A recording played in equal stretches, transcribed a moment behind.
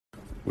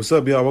What's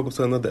up, y'all? Welcome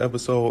to another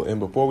episode. And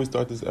before we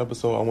start this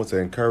episode, I want to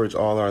encourage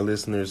all our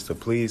listeners to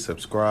please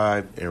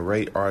subscribe and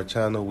rate our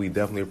channel. We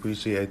definitely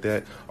appreciate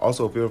that.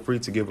 Also, feel free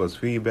to give us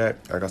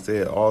feedback. Like I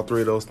said, all three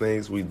of those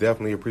things, we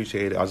definitely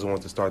appreciate it. I just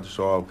want to start the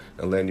show off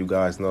and letting you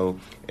guys know.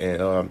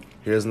 And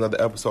here's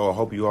another episode. I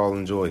hope you all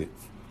enjoy it.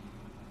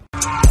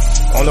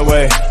 On the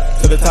way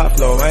to the top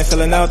floor, I ain't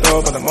selling out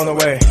though, but I'm on the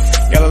way.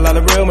 Got a lot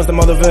of real ones to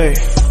motivate.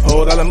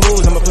 Whole lot of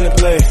moves, I'ma put in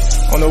play.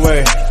 On the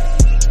way.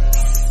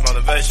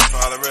 Motivation for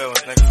all the real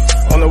ones,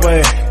 nigga. On the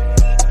way.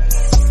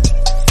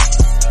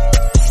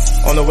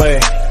 On the way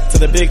to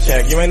the big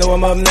check. You ain't know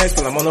I'm up next,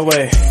 but I'm on the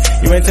way.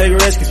 You ain't take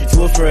risks cause you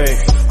too afraid.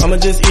 I'ma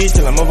just eat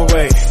till I'm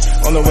overweight.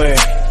 On the way.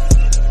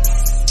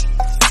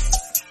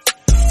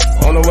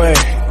 On the way.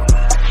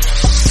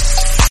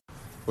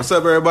 What's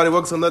up, everybody?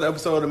 Welcome to another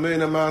episode of the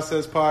Millionaire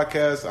Mindsets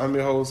Podcast. I'm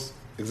your host,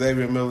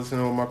 Xavier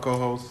Millicent, with my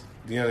co-host,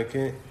 Deanna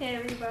Kent. Hey,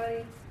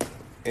 everybody.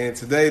 And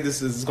today,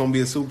 this is going to be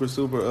a super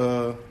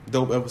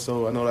dope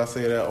episode. I know that I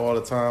say that all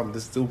the time, but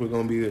this is super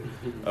going to be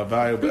a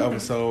valuable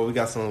episode. We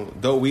got some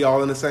dope. We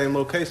all in the same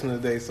location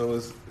today, so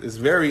it's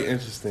very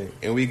interesting.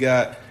 And we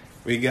got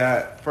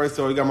first of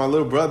all, we got my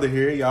little brother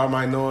here. Y'all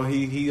might know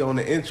him. He on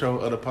the intro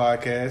of the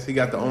podcast. He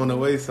got the On the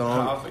Way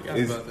song. I forgot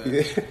about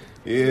that.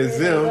 Yeah,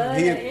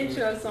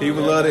 Zim.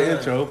 People love the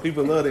intro.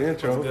 People love the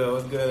intro.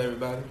 What's good,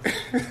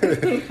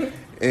 everybody?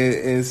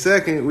 And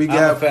second, we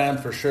got I'm a fan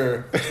for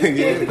sure.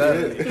 Yeah,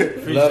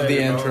 Love the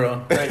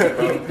intro. Thank you,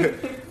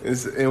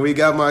 bro. and we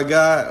got my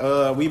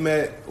guy. We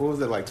met. What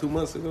was it, like 2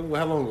 months ago?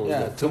 How long ago?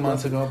 Yeah, was that? 2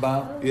 months ago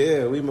about.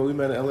 Yeah, we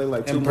met in LA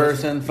like 2 In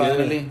months person, ago.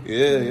 finally.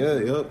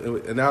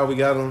 Yep. And now we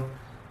got him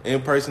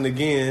in person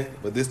again,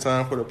 but this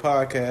time for the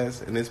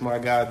podcast. And it's my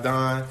guy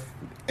Don,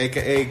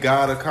 aka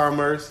God of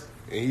Commerce.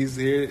 And he's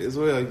here as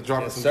well. He's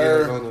dropping some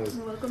sir. gems on us.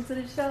 Welcome to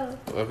the show.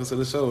 Welcome to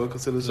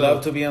the show.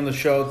 Love to be on the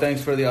show.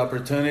 Thanks for the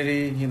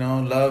opportunity.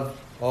 Love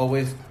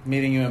always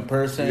meeting you in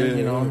person.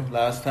 Yeah.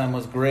 Last time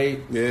was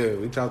great. Yeah,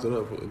 we chopped it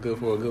up for a good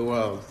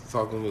while,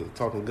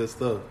 talking good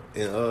stuff.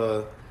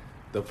 And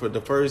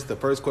the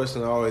first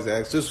question I always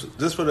ask,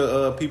 just for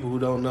the people who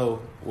don't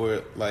know,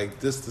 where like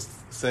just to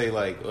say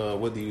like,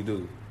 what do you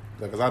do?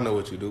 Because I know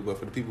what you do, but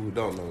for the people who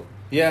don't know.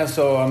 Yeah,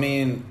 so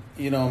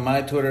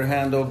my Twitter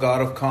handle,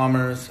 God of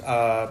Commerce,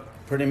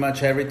 pretty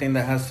much everything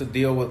that has to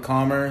deal with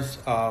commerce.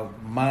 A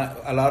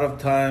lot of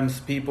times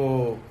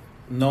people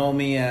know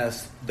me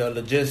as the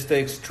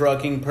logistics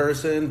trucking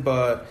person,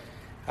 but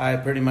I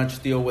pretty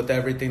much deal with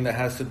everything that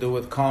has to do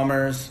with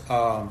commerce,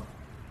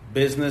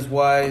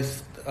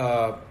 business-wise,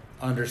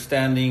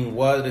 understanding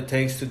what it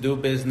takes to do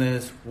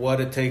business,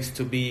 what it takes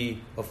to be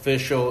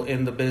official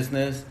in the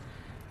business.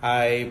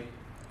 I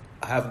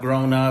have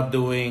grown up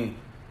doing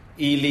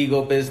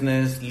illegal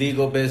business,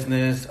 legal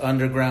business,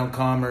 underground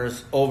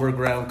commerce,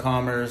 overground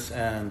commerce,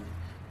 and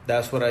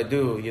that's what I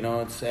do.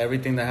 It's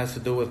everything that has to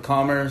do with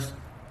commerce.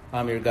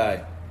 I'm your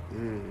guy.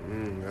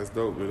 That's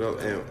dope.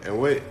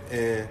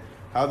 And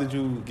how did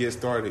you get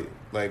started,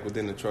 like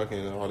within the trucking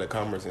and all that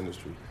commerce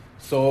industry?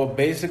 So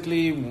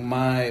basically,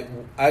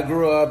 I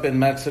grew up in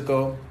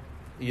Mexico.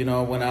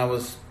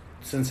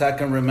 Since I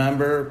can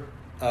remember,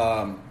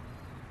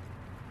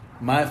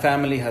 my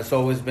family has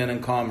always been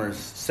in commerce,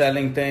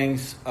 selling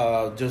things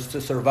just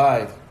to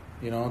survive,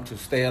 to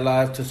stay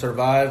alive, to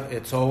survive.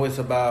 It's always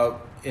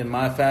about, in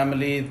my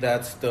family,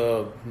 that's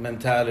the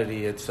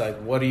mentality. It's like,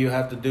 what do you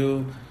have to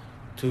do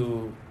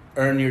to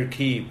earn your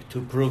keep,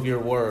 to prove your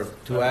worth,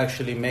 to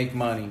actually make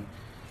money?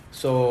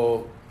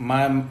 So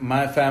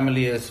my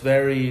family is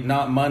very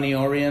not money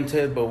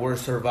oriented, but we're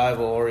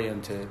survival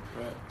oriented.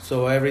 Right.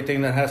 So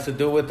everything that has to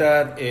do with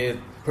that, it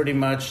pretty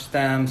much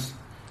stems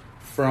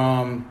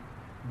from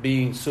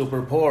being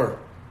super poor,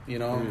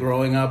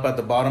 growing up at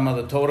the bottom of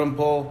the totem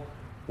pole.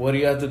 What do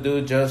you have to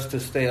do just to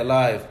stay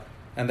alive?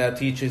 And that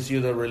teaches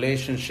you the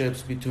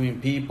relationships between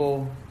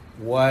people.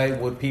 Why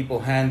would people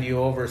hand you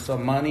over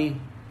some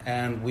money?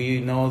 And we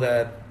know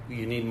that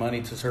you need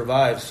money to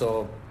survive.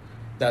 So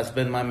that's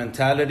been my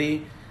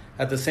mentality.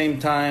 At the same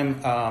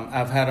time,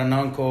 I've had an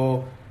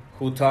uncle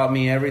who taught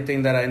me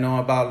everything that I know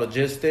about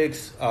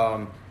logistics.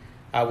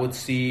 I would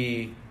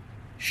see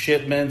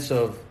shipments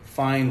of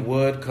fine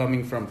wood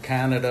coming from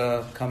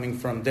Canada, coming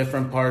from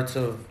different parts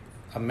of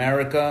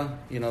America,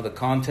 the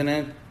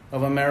continent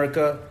of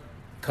America,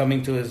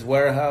 coming to his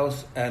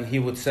warehouse, and he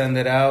would send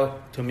it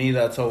out. To me,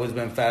 that's always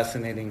been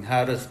fascinating.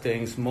 How does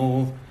things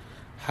move?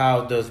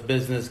 How does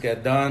business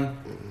get done?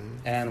 Mm-hmm.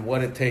 And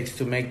what it takes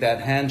to make that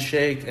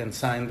handshake and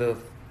sign the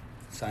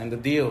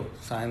deal,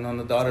 sign on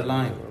the dotted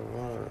line. Oh,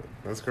 wow.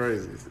 That's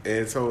crazy.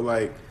 And so,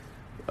 like,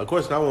 a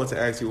question I wanted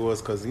to ask you was,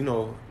 because,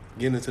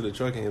 getting into the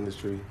trucking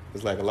industry,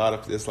 it's like a lot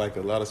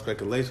of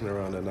speculation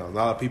around it now. A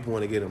lot of people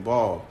want to get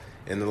involved,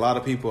 and a lot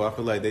of people, I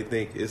feel like they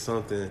think it's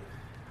something,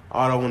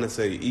 I don't want to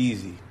say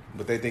easy,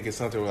 but they think it's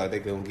something where like they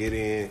gonna get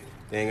in,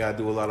 they ain't gotta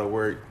do a lot of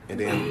work, and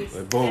then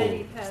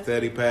boom,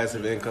 steady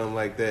passive income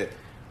like that.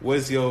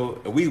 What's your?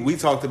 We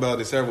talked about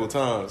it several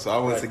times, so I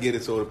wanted to get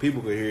it so the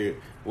people could hear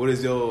it. What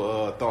is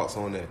your thoughts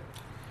on that?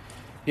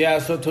 Yeah,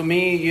 so to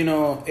me,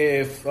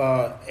 if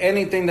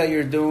anything that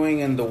you're doing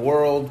in the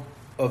world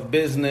of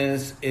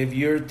business, if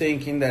you're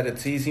thinking that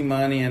it's easy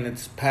money and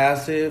it's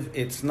passive,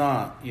 it's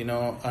not,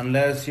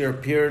 unless you're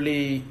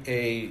purely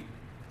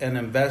an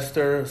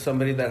investor,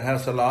 somebody that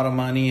has a lot of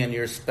money and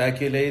you're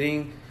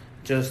speculating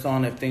just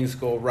on if things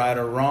go right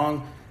or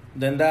wrong,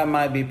 then that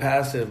might be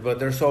passive, but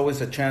there's always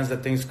a chance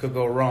that things could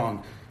go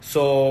wrong.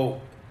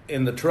 So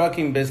in the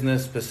trucking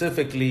business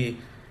specifically,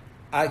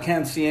 I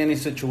can't see any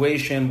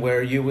situation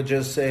where you would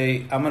just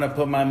say, I'm going to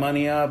put my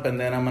money up and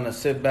then I'm going to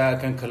sit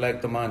back and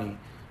collect the money.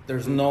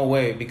 There's no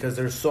way, because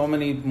there's so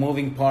many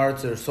moving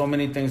parts. There's so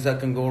many things that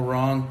can go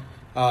wrong.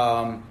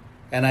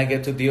 And I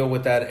get to deal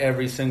with that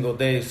every single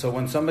day. So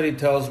when somebody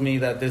tells me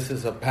that this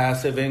is a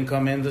passive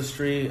income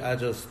industry, I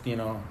just,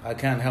 I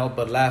can't help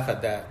but laugh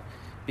at that,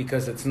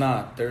 because it's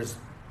not. There's,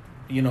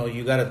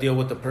 you got to deal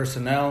with the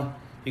personnel.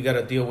 You got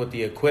to deal with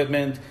the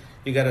equipment.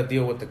 You got to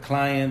deal with the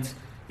clients.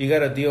 You got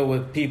to deal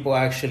with people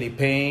actually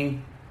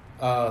paying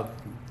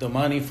the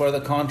money for the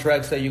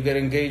contracts that you get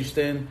engaged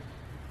in.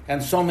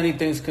 And so many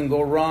things can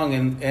go wrong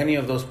in any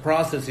of those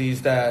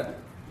processes that,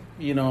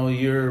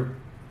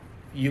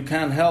 you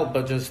can't help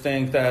but just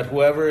think that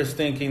whoever is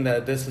thinking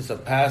that this is a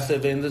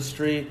passive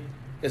industry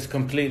is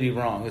completely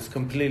wrong. It's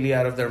completely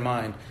out of their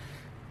mind.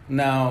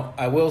 Now,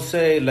 I will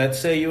say, let's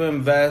say you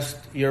invest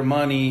your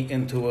money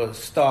into a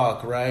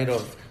stock, right,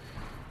 of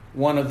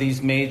one of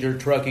these major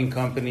trucking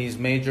companies,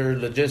 major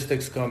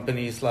logistics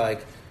companies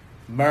like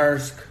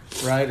Maersk,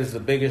 right, is the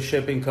biggest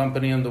shipping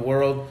company in the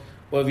world.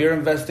 Well, if you're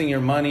investing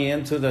your money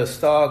into the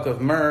stock of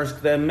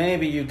Maersk, then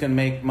maybe you can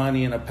make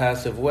money in a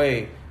passive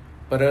way.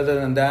 But other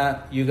than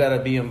that, you got to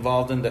be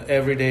involved in the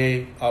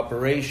everyday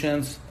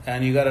operations,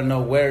 and you got to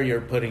know where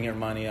you're putting your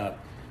money up.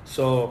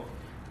 So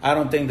I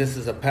don't think this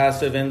is a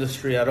passive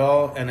industry at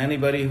all. And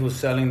anybody who's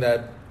selling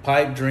that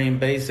pipe dream,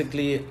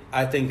 basically,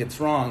 I think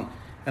it's wrong.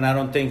 And I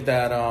don't think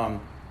that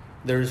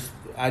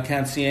I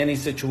can't see any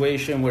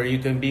situation where you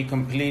can be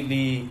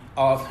completely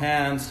off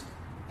hands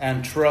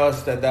and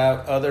trust that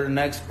other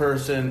next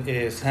person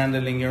is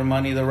handling your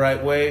money the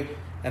right way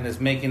and is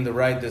making the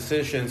right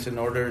decisions in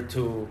order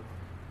to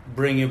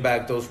bring you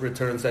back those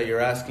returns that you're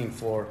asking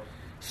for.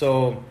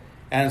 So,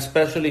 and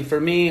especially for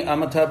me,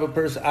 I'm a type of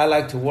person, I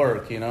like to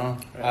work,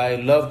 I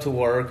love to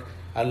work.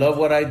 I love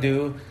what I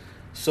do.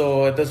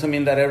 So it doesn't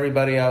mean that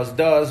everybody else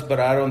does, but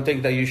I don't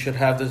think that you should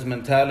have this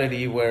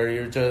mentality where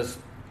you're just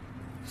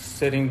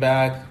sitting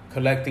back,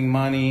 collecting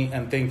money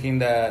and thinking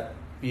that,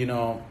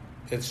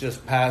 it's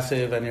just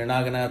passive and you're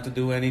not going to have to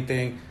do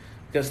anything.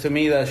 Because to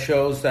me, that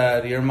shows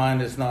that your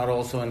mind is not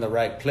also in the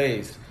right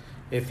place.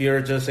 If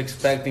you're just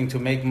expecting to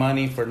make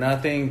money for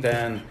nothing,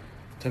 then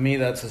to me,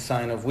 that's a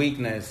sign of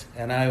weakness.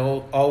 And I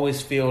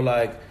always feel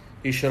like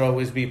you should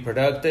always be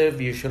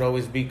productive, you should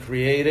always be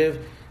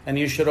creative, and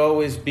you should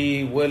always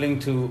be willing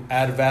to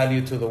add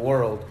value to the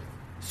world.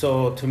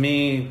 So to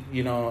me,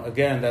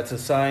 again, that's a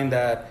sign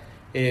that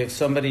if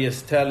somebody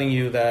is telling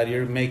you that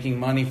you're making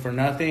money for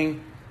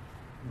nothing,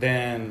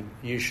 then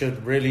you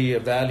should really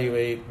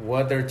evaluate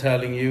what they're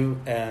telling you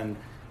and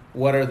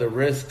what are the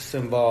risks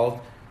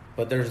involved.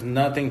 But there's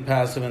nothing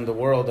passive in the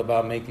world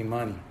about making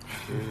money.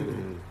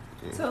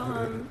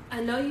 So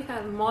I know you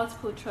have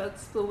multiple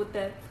trucks, but with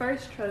that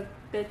first truck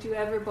that you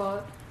ever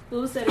bought,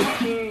 what was that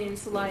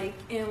experience like,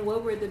 and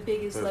what were the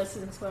biggest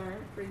lessons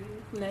learned for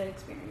you from that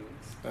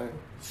experience?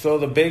 So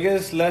the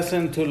biggest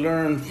lesson to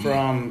learn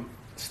from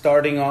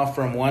starting off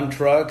from one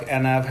truck,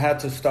 and I've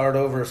had to start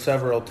over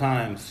several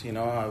times,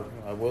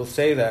 I will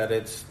say that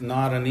it's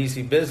not an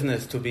easy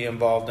business to be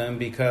involved in,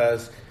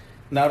 because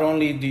not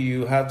only do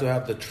you have to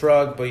have the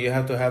truck, but you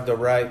have to have the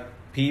right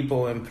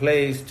people in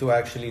place to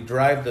actually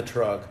drive the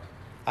truck.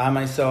 I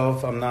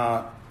myself, I'm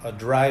not a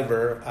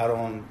driver. I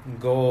don't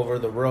go over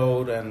the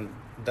road, and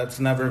that's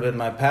never been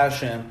my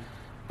passion.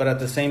 But at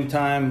the same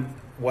time,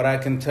 what I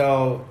can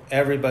tell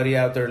everybody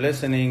out there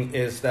listening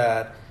is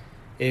that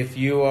if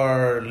you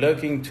are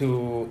looking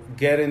to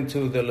get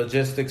into the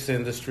logistics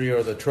industry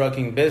or the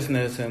trucking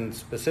business, and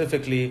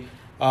specifically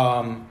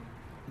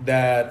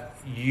that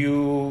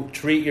you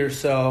treat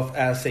yourself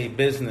as a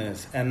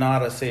business and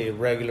not as a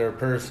regular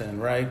person,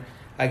 right?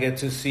 I get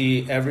to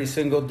see every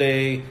single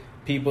day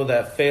people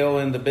that fail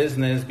in the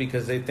business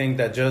because they think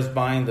that just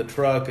buying the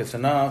truck is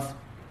enough,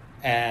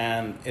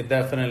 and it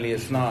definitely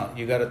is not.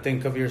 You got to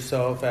think of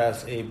yourself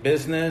as a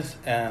business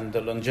and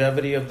the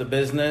longevity of the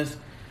business,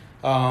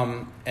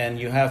 and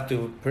you have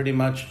to pretty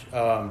much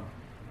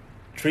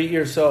treat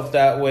yourself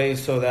that way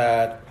so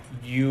that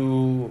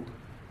you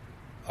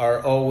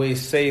are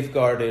always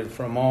safeguarded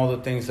from all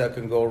the things that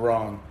can go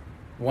wrong.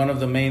 One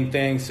of the main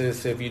things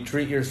is if you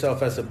treat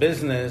yourself as a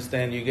business,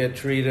 then you get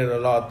treated a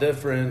lot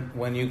different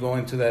when you go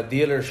into that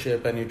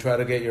dealership and you try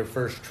to get your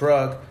first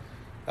truck.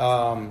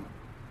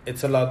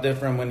 It's a lot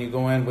different when you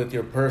go in with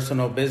your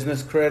personal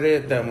business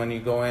credit than when you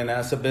go in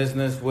as a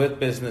business with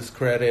business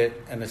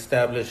credit and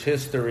establish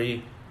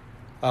history,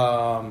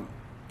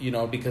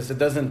 because it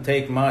doesn't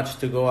take much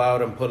to go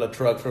out and pull a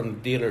truck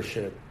from the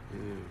dealership.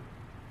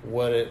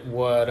 What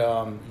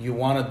you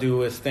want to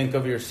do is think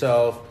of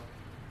yourself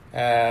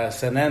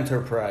as an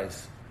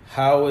enterprise.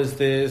 How is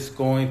this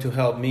going to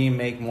help me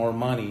make more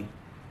money?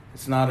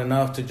 It's not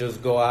enough to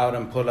just go out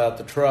and pull out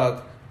the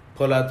truck,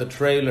 pull out the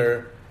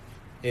trailer.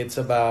 It's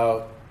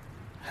about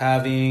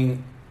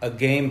having a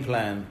game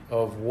plan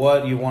of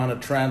what you want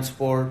to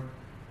transport,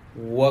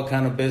 what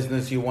kind of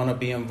business you want to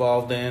be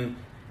involved in.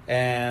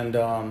 And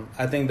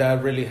I think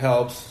that really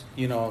helps,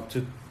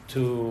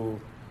 to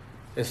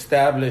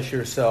establish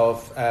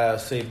yourself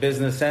as a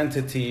business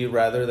entity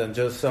rather than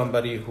just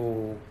somebody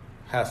who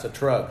has a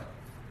truck.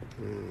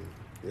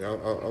 Yeah,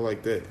 I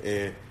like that.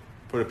 And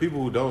for the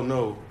people who don't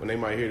know, when they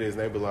might hear this,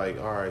 they be like,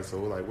 all right,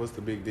 so like, what's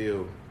the big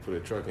deal for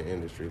the trucking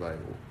industry?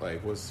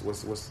 Like what's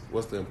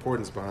the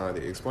importance behind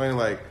it? Explain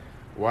like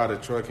why the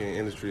trucking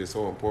industry is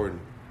so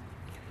important.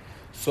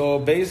 So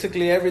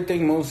basically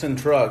everything moves in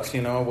trucks,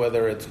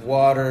 whether it's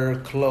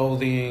water,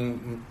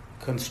 clothing,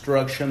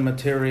 construction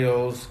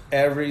materials,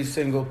 every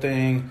single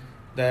thing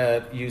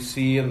that you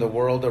see in the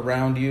world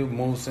around you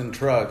moves in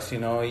trucks,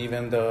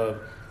 even the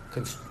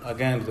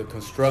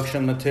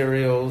construction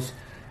materials,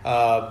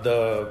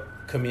 the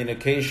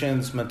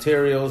communications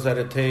materials that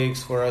it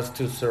takes for us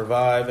to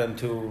survive and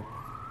to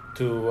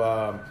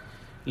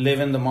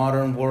live in the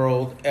modern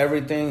world.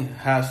 Everything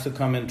has to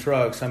come in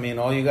trucks. I mean,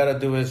 all you got to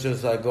do is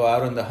just like go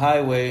out on the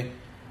highway,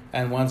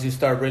 and once you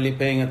start really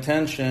paying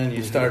attention,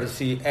 you start to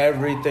see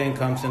everything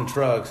comes in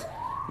trucks.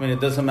 I mean, it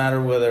doesn't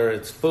matter whether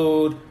it's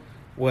food,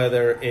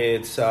 whether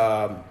it's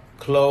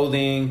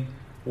clothing,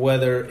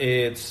 whether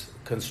it's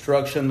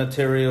construction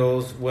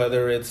materials,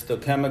 whether it's the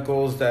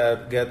chemicals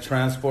that get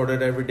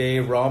transported every day,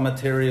 raw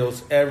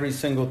materials, every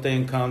single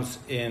thing comes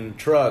in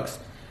trucks.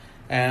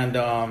 And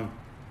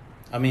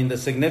the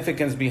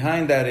significance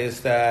behind that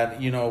is that,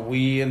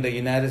 we in the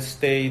United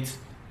States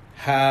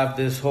have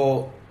this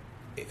whole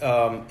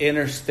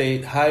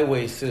interstate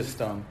highway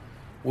system,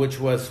 which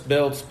was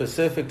built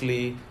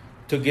specifically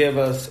to give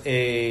us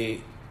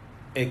a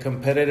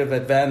competitive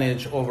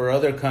advantage over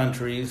other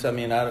countries. I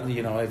mean,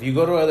 if you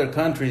go to other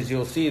countries,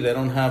 you'll see they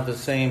don't have the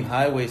same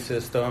highway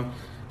system.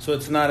 So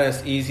it's not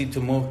as easy to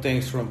move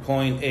things from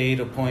point A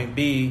to point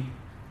B.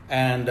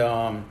 And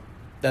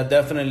that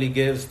definitely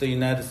gives the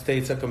United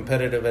States a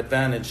competitive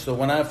advantage. So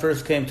when I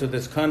first came to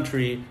this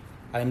country,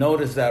 I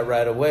noticed that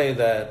right away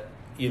that,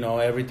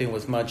 everything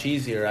was much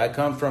easier. I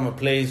come from a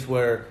place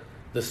where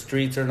the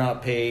streets are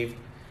not paved,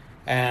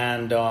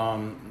 and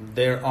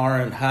there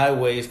aren't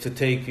highways to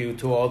take you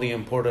to all the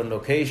important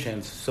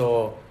locations.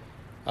 So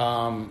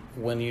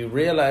when you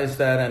realize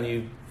that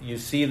and you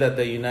see that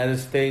the United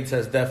States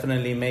has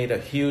definitely made a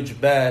huge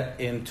bet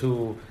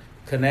into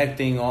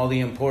connecting all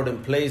the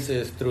important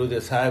places through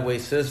this highway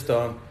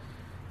system,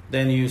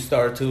 then you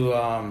start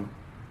to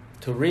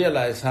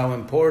realize how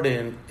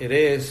important it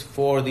is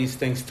for these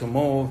things to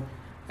move,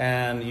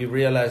 and you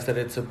realize that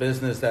it's a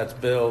business that's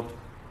built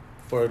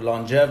for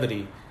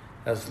longevity.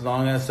 As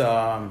long as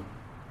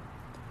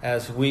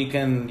we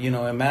can,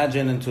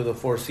 imagine into the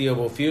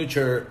foreseeable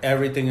future,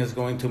 everything is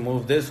going to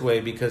move this way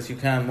because you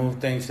can't move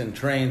things in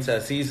trains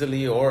as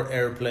easily or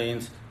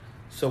airplanes.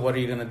 So what are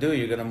you going to do?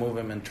 You're going to move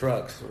them in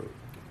trucks.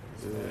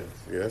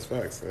 Yeah, that's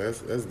facts.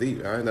 That's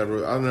deep. I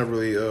never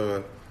really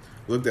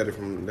looked at it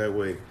from that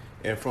way.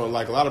 And from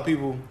like a lot of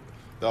people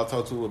that I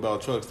talk to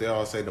about trucks, they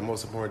all say the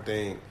most important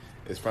thing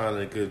is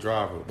finding a good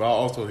driver. But I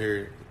also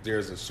hear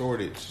there's a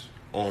shortage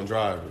on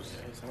drivers.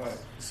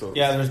 So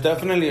yeah, there's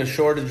definitely a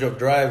shortage of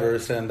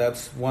drivers, and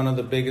that's one of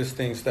the biggest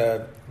things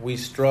that we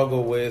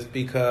struggle with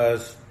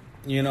because,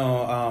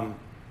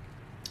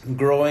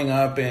 growing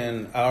up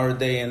in our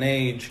day and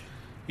age,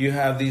 you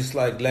have these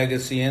like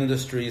legacy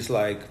industries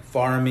like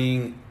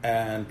farming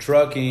and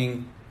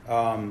trucking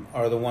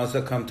are the ones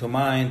that come to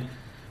mind,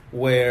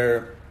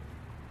 where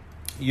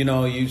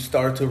you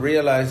start to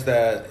realize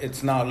that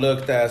it's not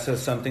looked at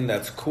as something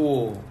that's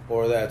cool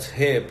or that's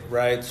hip,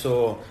 right?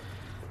 So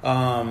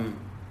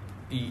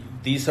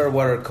these are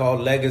what are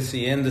called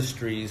legacy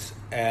industries,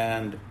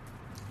 and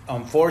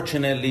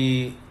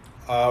unfortunately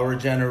our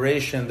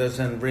generation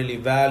doesn't really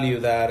value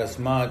that as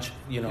much,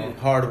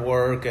 hard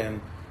work and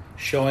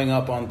showing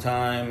up on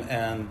time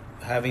and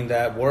having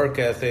that work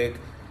ethic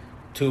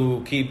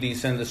to keep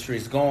these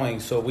industries going.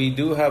 So we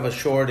do have a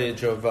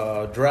shortage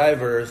of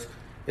drivers.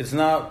 It's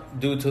not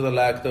due to the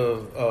lack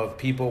of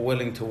people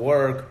willing to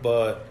work,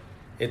 but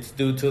it's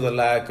due to the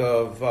lack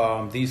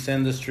of these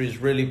industries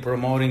really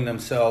promoting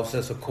themselves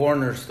as a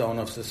cornerstone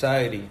of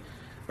society.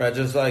 Right?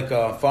 Just like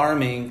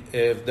farming,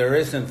 if there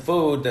isn't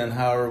food, then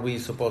how are we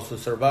supposed to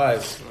survive?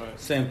 Right.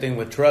 Same thing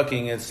with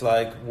trucking. It's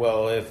like,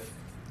 well, if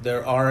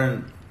there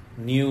aren't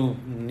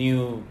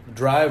new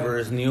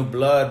drivers, new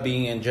blood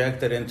being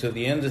injected into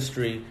the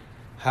industry,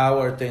 how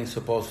are things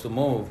supposed to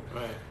move?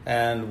 Right.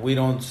 And we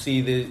don't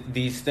see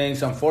these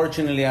things.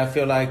 Unfortunately, I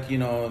feel like,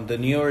 the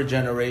newer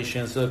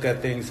generations look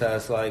at things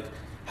as like,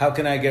 how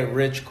can I get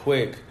rich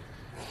quick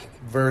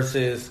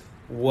versus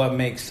what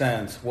makes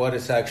sense, what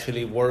is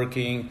actually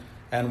working,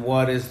 and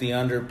what is the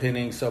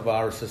underpinnings of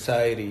our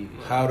society?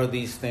 How do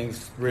these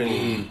things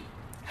really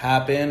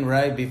happen,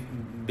 right?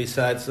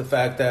 Besides the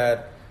fact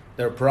that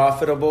They're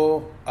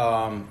profitable.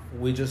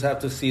 We just have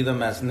to see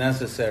them as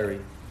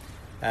necessary.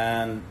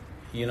 And,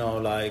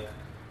 like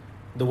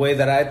the way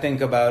that I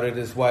think about it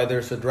is why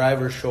there's a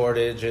driver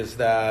shortage is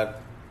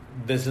that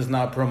this is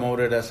not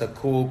promoted as a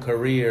cool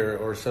career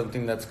or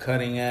something that's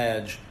cutting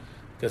edge,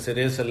 because it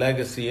is a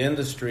legacy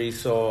industry.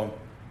 So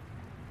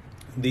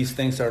these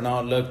things are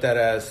not looked at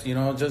as,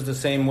 just the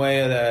same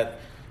way that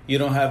you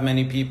don't have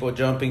many people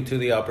jumping to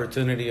the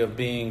opportunity of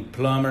being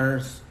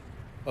plumbers,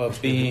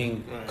 of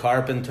being right.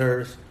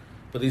 carpenters,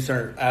 but these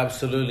are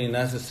absolutely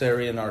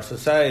necessary in our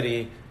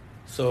society.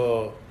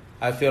 So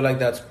I feel like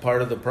that's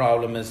part of the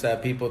problem, is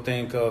that people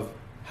think of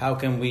how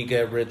can we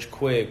get rich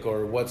quick,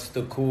 or what's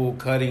the cool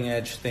cutting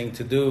edge thing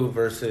to do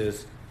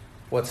versus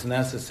what's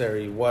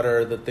necessary. What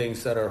are the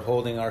things that are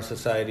holding our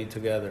society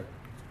together?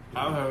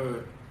 I've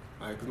heard,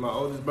 cause my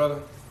oldest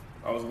brother,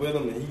 I was with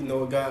him and he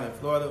know a guy in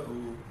Florida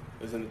who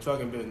is in the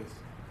trucking business.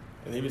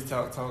 And he was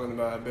talking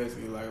about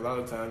basically like a lot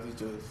of times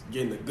it's just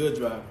getting a good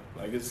driver.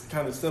 Like it's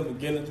kind of simple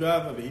getting a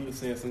driver, but he was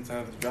saying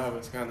sometimes the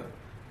drivers kind of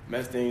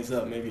mess things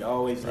up, maybe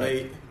always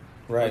late,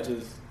 Right. or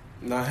just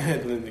not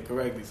handling it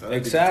correctly. So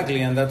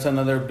Exactly, and that's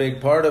another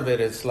big part of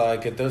it. It's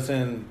like it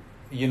doesn't,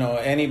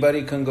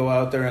 anybody can go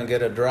out there and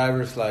get a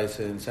driver's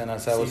license. And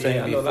as I was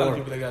saying I know before, a lot of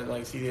people that got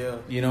like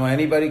CDL.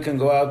 Anybody can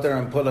go out there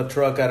and pull a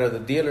truck out of the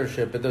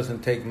dealership. It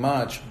doesn't take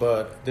much,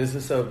 but this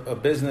is a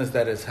business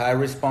that is high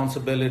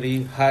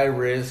responsibility, high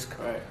risk.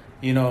 Right.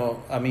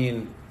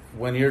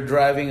 When you're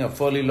driving a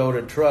fully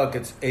loaded truck,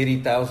 it's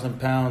 80,000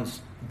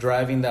 pounds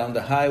driving down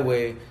the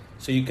highway.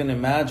 So you can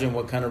imagine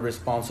what kind of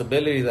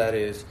responsibility that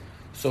is.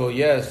 So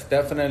yes,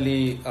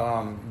 definitely,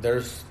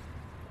 there's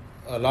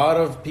a lot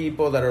of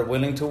people that are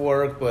willing to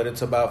work, but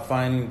it's about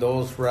finding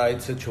those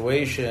right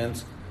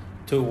situations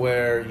to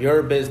where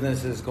your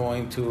business is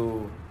going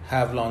to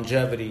have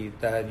longevity,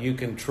 that you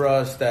can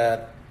trust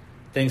that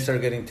things are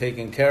getting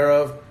taken care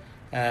of.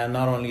 And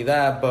not only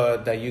that,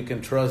 but that you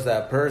can trust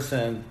that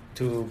person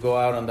to go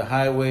out on the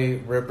highway,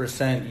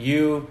 represent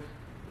you,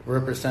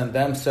 represent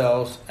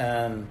themselves,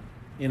 and,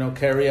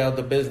 carry out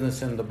the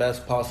business in the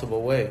best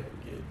possible way.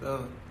 Get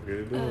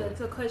it done.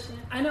 It's a question.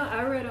 I know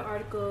I read an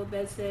article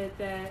that said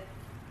that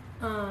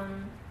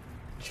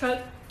truck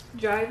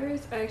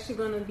drivers are actually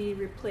going to be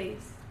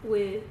replaced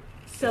with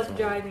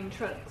self-driving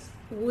trucks.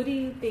 What do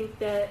you think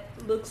that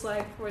looks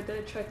like for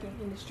the trucking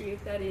industry,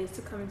 if that is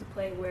to come into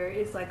play, where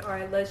it's like, all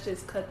right, let's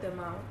just cut them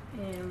out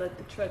and let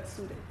the trucks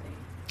do their thing?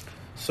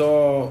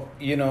 So,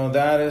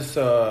 that is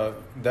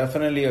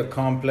definitely a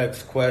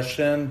complex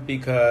question,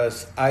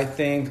 because I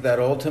think that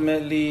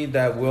ultimately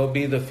that will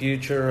be the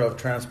future of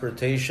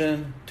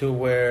transportation, to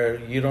where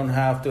you don't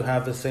have to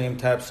have the same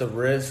types of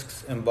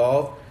risks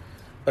involved.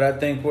 But I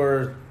think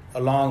we're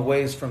a long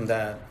ways from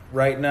that.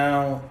 Right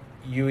now,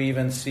 you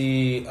even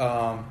see,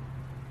 all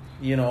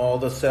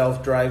the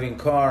self-driving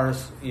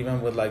cars,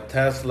 even with like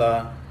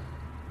Tesla,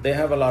 they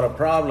have a lot of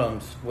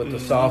problems with the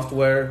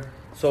software.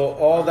 So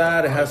all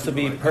that has to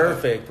be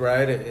perfect,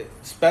 right?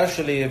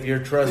 Especially if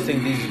you're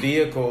trusting these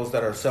vehicles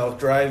that are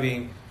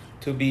self-driving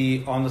to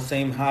be on the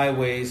same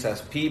highways as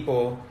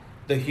people.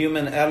 The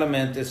human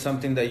element is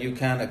something that you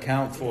can't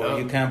account for. Yeah.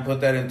 You can't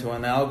put that into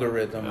an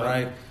algorithm,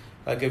 right?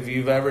 Like if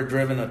you've ever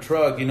driven a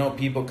truck,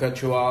 people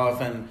cut you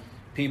off, and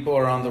people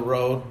are on the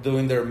road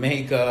doing their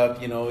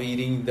makeup,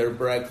 eating their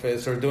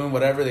breakfast or doing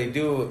whatever they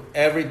do,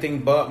 everything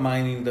but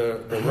minding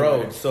the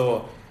road.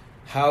 So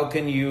how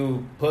can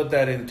you put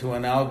that into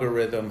an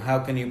algorithm? How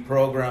can you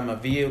program a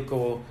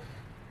vehicle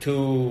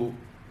to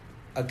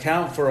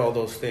account for all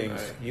those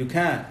things? Right. You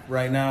can't.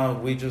 Right now,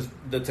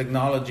 the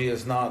technology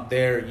is not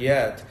there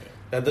yet.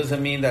 That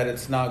doesn't mean that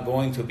it's not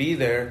going to be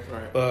there.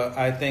 Right. But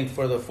I think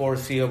for the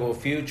foreseeable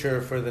future,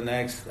 for the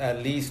next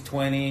at least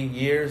 20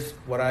 years,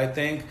 what I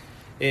think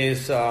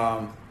is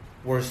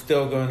we're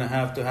still going to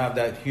have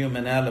that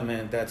human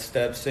element that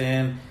steps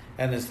in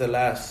and is the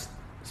last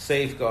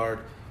safeguard.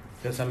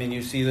 Because,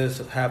 you see this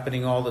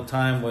happening all the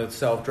time with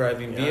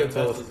self-driving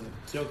vehicles.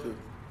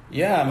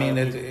 Yeah,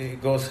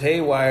 it goes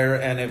haywire,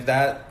 and if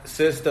that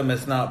system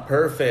is not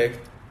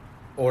perfect,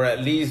 or at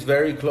least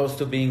very close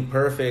to being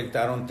perfect,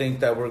 I don't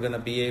think that we're going to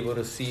be able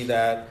to see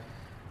that,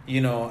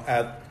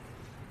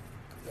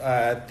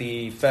 at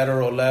the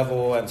federal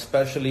level, and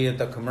especially at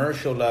the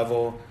commercial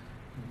level,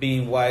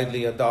 being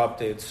widely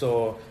adopted.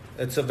 So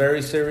it's a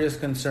very serious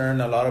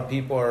concern. A lot of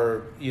people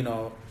are,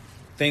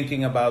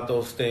 thinking about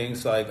those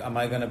things, like, am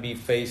I going to be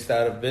phased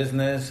out of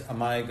business?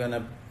 Am I going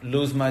to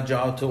lose my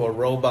job to a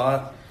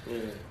robot? Yeah.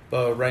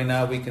 But right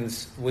now we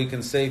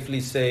can safely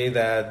say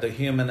that the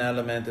human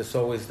element is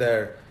always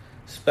there.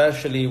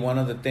 Especially one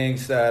of the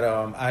things that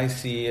I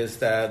see is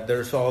that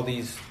there's all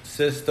these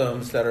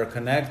systems that are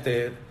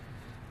connected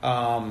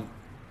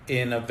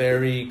in a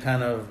very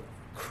kind of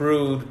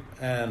crude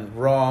and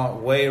raw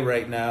way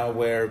right now,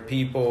 where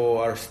people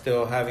are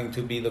still having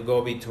to be the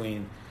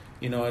go-between.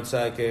 It's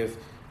like if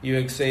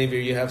you, Xavier,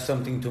 you have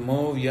something to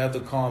move, you have to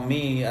call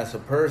me as a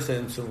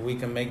person so we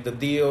can make the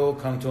deal,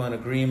 come to an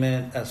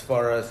agreement as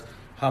far as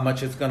how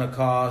much it's going to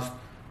cost,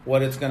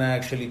 what it's going to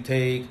actually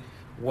take,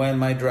 when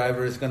my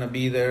driver is going to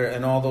be there,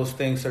 and all those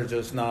things are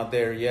just not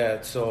there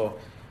yet. So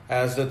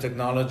as the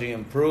technology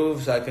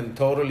improves, I can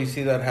totally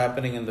see that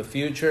happening in the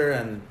future,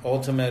 and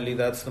ultimately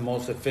that's the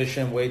most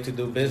efficient way to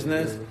do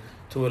business,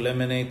 to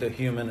eliminate the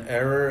human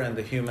error and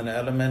the human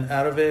element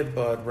out of it.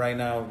 But right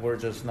now we're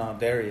just not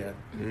there yet.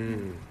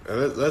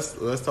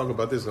 Let's talk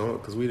about this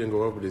because we didn't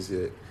go over this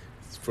yet.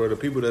 For the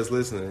people that's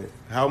listening,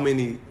 how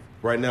many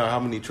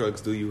trucks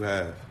do you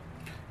have?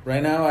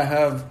 Right now I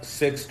have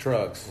 6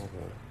 trucks.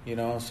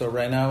 Okay. So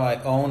right now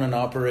I own and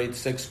operate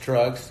 6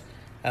 trucks,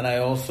 and I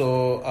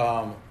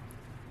also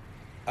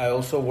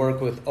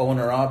work with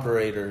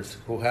owner-operators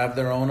who have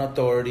their own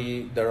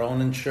authority, their own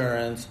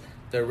insurance.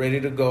 They're ready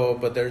to go,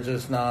 but they're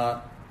just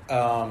not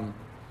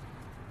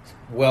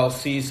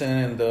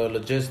well-seasoned in the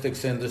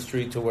logistics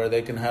industry to where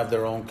they can have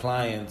their own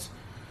clients.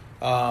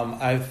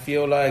 I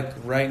feel like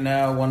right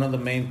now one of the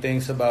main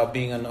things about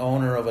being an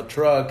owner of a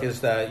truck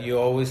is that you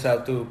always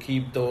have to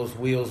keep those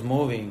wheels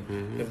moving.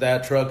 Mm-hmm. If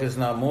that truck is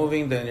not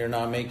moving, then you're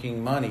not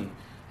making money.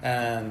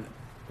 And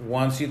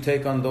once you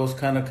take on those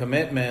kind of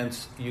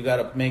commitments, you got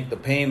to make the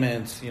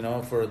payments,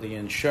 for the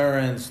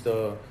insurance,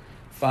 the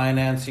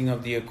financing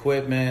of the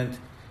equipment.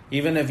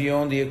 Even if you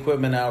own the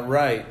equipment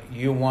outright,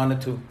 you want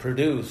it to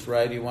produce,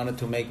 right? You want it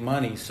to make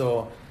money.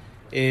 So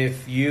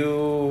if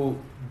you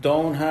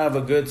don't have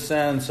a good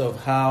sense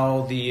of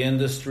how the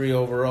industry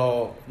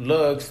overall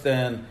looks,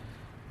 then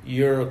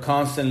you're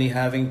constantly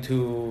having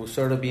to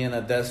sort of be in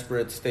a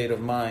desperate state of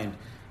mind.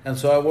 And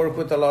so I work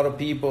with a lot of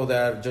people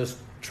that just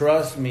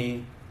trust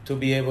me to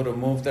be able to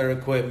move their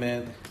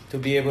equipment, to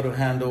be able to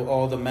handle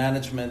all the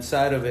management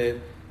side of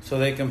it, so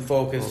they can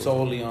focus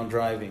solely on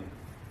driving.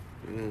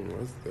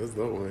 That's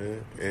dope,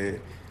 man. And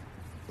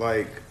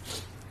I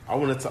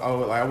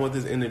want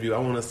this interview. I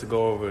want us to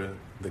go over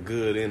the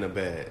good and the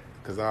bad,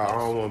 because I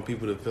don't want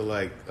people to feel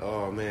like,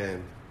 oh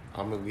man,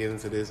 I'm gonna get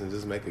into this and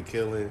just make a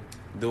killing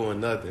doing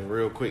nothing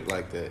real quick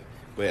like that.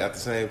 But at the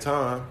same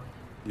time,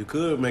 you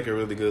could make a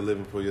really good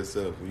living for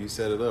yourself if you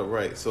set it up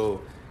right.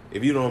 So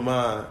if you don't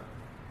mind,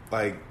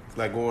 like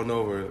going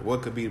over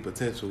what could be the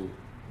potential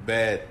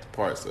bad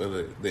parts of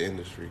the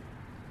industry.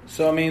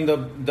 So I mean, the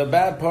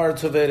bad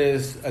parts of it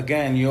is,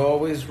 again, you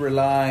always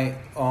rely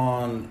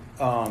on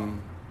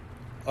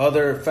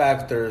other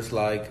factors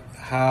like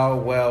how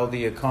well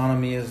the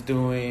economy is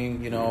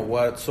doing,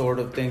 what sort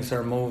of things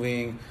are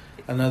moving.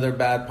 Another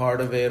bad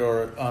part of it,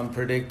 or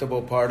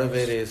unpredictable part of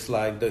it, is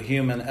like the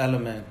human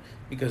element,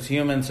 because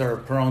humans are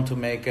prone to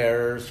make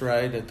errors,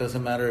 right? It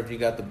doesn't matter if you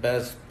got the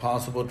best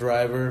possible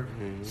driver.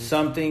 Mm-hmm.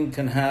 Something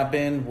can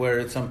happen where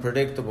it's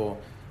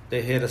unpredictable.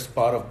 They hit a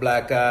spot of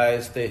black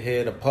ice, they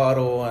hit a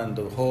puddle, and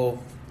the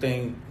whole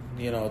thing,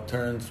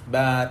 turns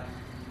bad.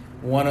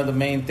 One of the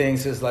main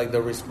things is like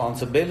the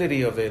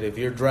responsibility of it. If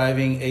you're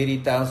driving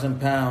 80,000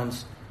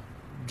 pounds,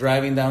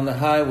 driving down the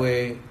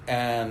highway,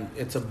 and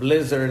it's a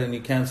blizzard and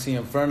you can't see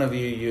in front of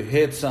you, you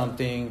hit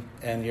something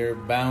and you're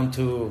bound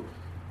to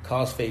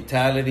cause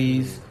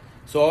fatalities.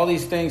 So all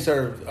these things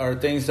are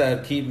things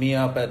that keep me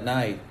up at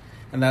night.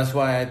 And that's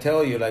why I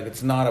tell you,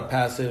 it's not a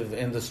passive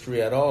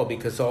industry at all,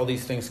 because all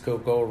these things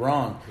could go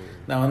wrong.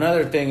 Now,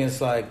 another thing is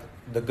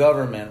the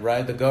government,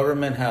 right? The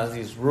government has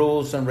these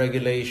rules and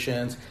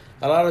regulations.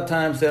 A lot of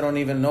times they don't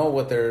even know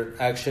what they're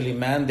actually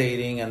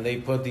mandating, and they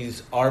put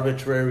these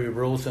arbitrary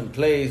rules in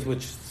place,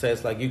 which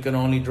says you can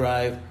only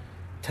drive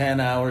 10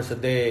 hours a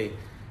day.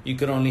 You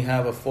can only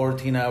have a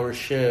 14-hour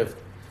shift.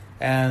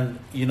 And,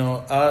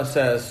 us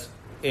as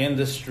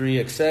industry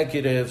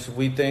executives,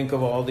 we think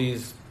of all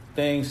these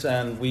things,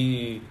 and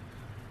we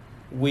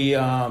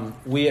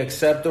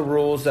accept the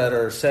rules that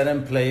are set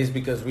in place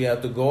because we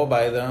have to go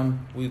by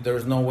them.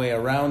 There's no way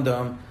around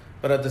them.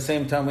 But at the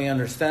same time, we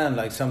understand,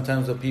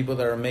 sometimes the people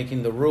that are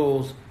making the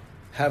rules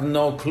have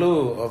no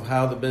clue of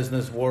how the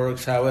business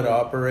works, how it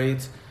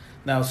operates.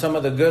 Now, some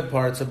of the good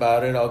parts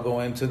about it, I'll go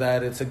into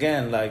that. It's,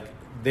 again,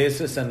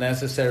 this is a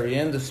necessary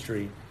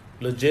industry.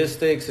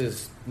 Logistics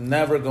is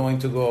never going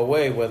to go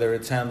away, whether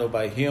it's handled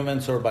by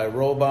humans or by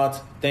robots.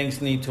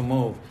 Things need to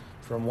move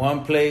from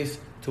one place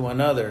to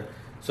another.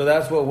 So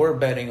that's what we're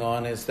betting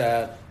on, is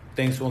that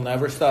things will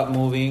never stop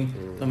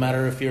moving, no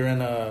matter if you're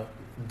in a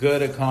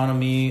good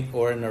economy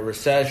or in a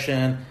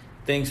recession.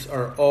 Things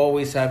are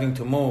always having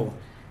to move.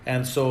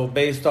 And so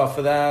based off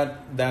of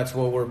that, that's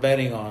what we're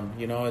betting on.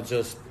 It's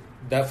just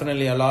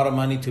definitely a lot of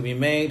money to be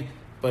made,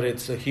 but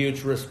it's a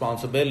huge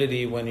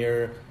responsibility when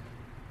you're,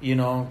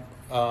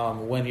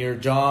 when your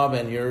job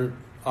and your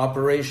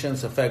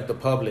operations affect the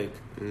public.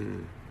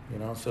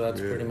 So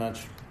that's pretty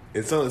much.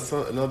 And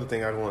so another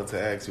thing I wanted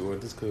to ask you, or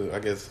this could, I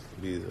guess,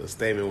 be a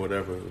statement or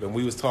whatever. When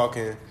we was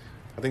talking,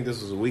 I think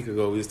this was a week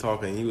ago, we was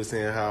talking, and you were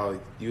saying how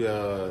you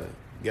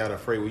got a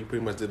freight where you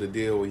pretty much did a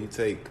deal where you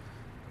take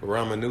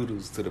ramen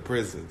noodles to the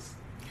prisons.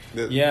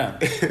 Yeah,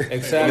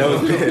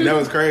 exactly. that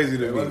was crazy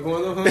to me. What's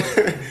going on?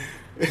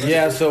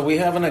 Yeah, so we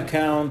have an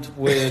account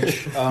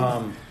which,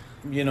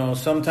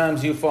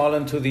 sometimes you fall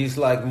into these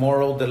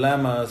moral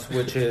dilemmas,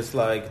 which is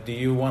do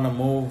you want to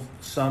move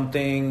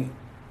something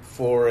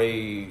for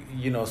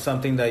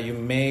something that you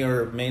may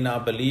or may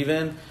not believe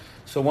in?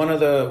 So one of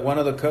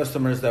the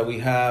customers that we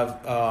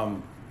have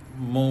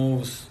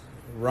moves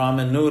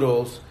ramen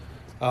noodles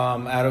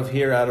out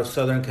of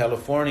Southern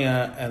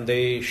California, and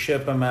they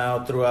ship them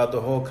out throughout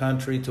the whole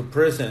country to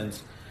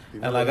prisons.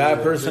 And like I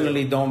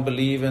personally don't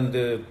believe in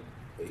the,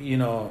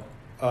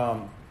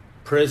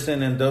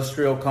 prison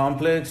industrial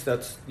complex.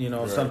 That's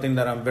something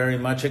that I'm very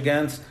much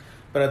against.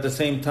 But at the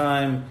same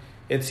time,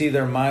 it's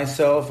either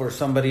myself or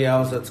somebody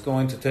else that's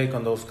going to take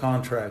on those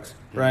contracts,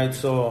 right?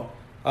 So,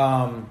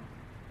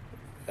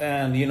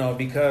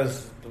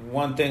 because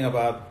one thing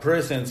about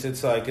prisons,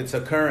 it's like it's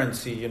a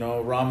currency.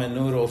 Ramen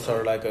noodles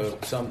are like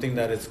something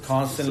that is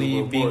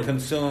constantly being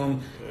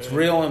consumed. It's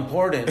real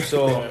important.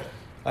 So,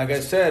 like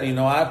I said,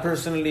 I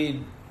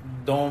personally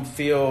don't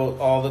feel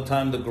all the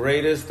time the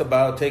greatest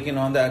about taking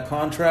on that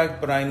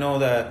contract, but I know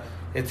that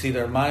it's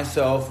either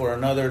myself or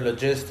another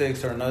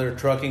logistics or another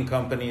trucking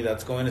company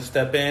that's going to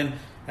step in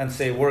and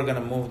say, we're going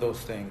to move those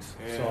things.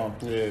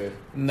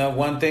 Now,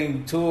 one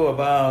thing too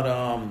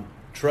about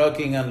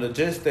trucking and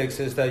logistics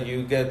is that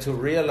you get to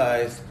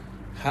realize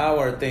how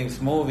are things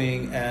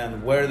moving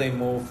and where they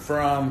move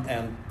from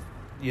and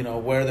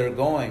where they're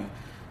going.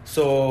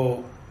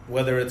 So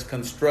whether it's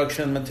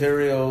construction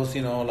materials,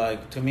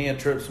 like to me it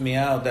trips me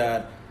out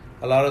that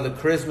a lot of the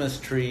Christmas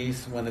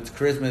trees, when it's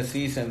Christmas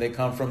season, they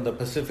come from the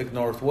Pacific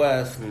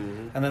Northwest,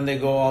 and then they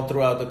go all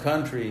throughout the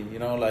country.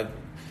 Like,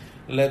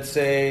 let's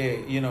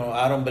say,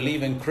 I don't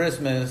believe in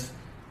Christmas,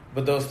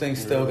 but those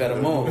things still got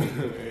to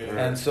move.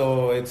 And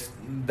so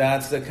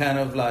that's the kind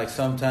of like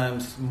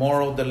sometimes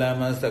moral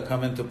dilemmas that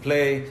come into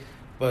play.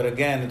 But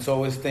again, it's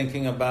always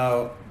thinking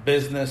about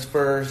business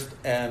first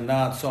and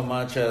not so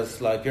much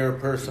as like your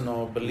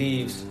personal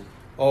beliefs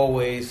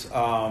always.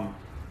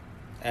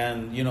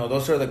 And,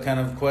 those are the kind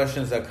of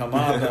questions that come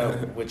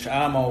up, which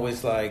I'm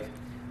always like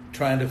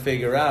trying to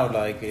figure out,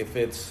 like if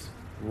it's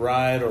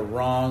right or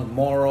wrong,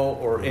 moral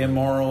or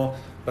immoral.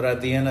 But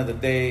at the end of the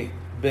day,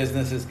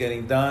 business is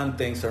getting done,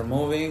 things are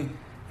moving.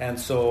 And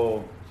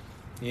so,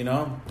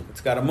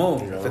 it's got to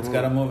move. If it's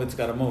got to move, it's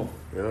got to move.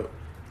 Yep.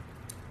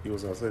 You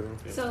was going to say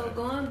something? So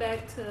going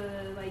back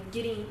to like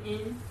getting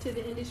into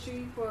the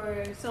industry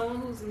for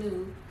someone who's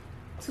new,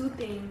 two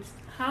things.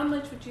 How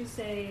much would you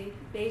say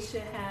they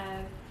should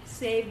have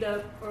saved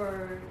up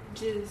or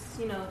just,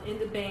 in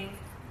the bank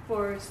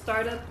for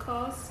startup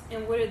costs?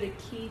 And what are the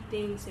key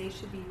things they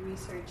should be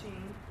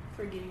researching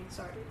for getting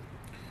started?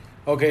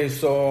 Okay,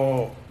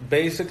 so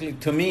basically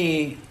to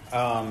me,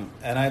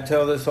 and I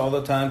tell this all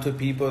the time to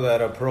people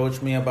that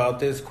approach me about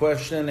this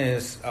question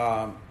is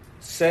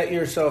set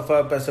yourself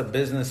up as a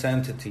business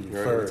entity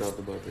first. Talk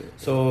about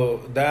that. So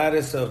that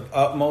is of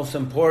utmost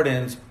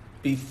importance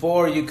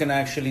before you can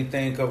actually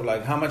think of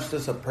like how much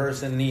does a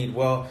person need?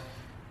 Well,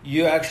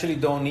 you actually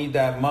don't need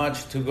that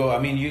much to go. I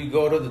mean, you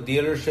go to the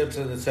dealerships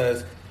and it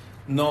says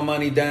no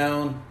money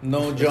down,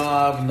 no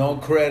job, no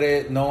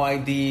credit, no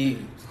ID.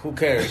 Who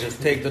cares?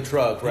 Just take the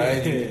truck,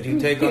 right? You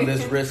take on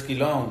this risky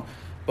loan.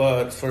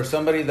 But for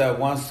somebody that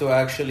wants to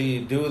actually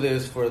do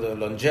this for the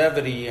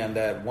longevity and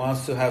that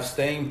wants to have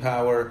staying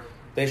power,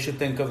 they should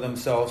think of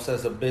themselves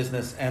as a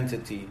business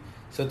entity.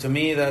 So to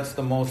me, that's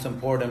the most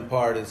important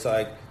part. It's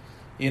like,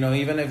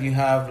 even if you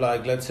have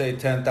like, let's say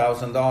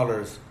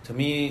 $10,000, to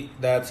me,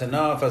 that's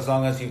enough as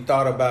long as you've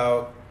thought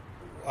about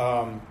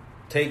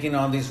taking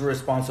on these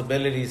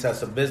responsibilities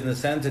as a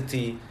business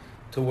entity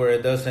to where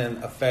it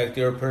doesn't affect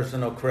your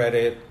personal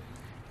credit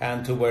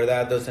and to where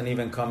that doesn't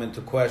even come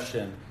into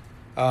question.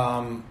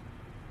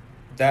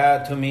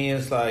 That to me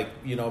is like,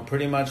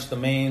 pretty much the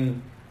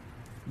main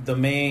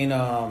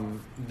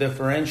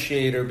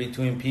differentiator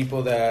between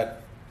people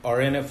that are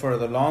in it for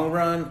the long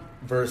run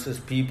versus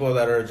people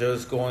that are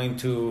just going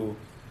to,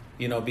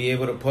 be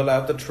able to pull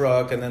out the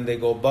truck and then they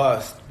go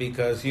bust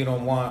because you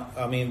don't want,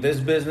 this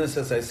business,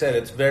 as I said,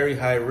 it's very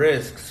high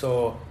risk.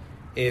 So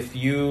if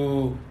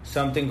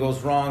something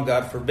goes wrong,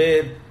 God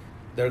forbid,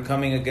 they're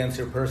coming against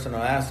your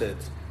personal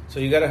assets. So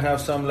you got to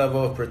have some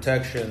level of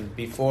protection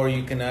before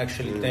you can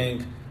actually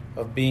think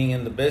of being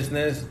in the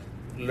business.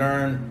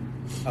 Learn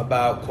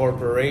about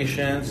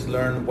corporations,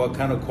 learn what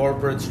kind of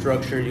corporate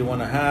structure you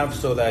want to have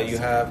so that you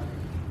have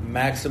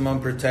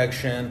maximum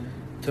protection.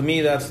 To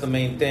me, that's the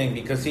main thing,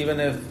 because even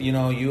if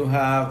you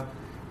have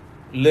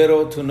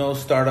little to no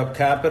startup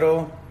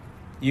capital,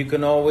 you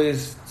can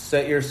always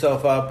set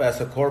yourself up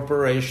as a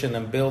corporation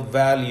and build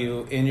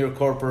value in your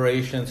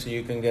corporation so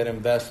you can get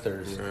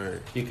investors. Right.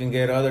 You can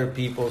get other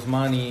people's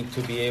money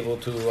to be able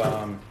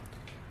to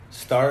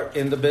start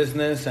in the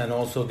business and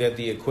also get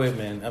the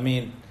equipment.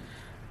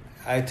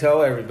 I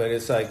tell everybody,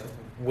 it's like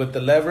with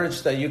the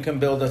leverage that you can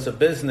build as a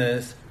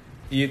business,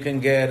 you can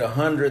get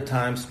 100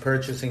 times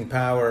purchasing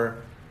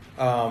power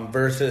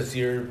versus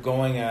you're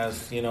going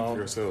as,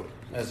 Yourself.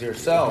 as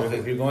yourself.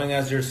 If you're going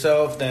as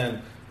yourself,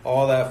 then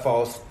all that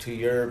falls to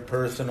your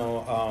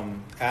personal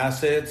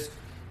assets,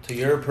 to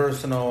your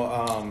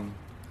personal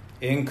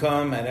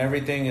income, and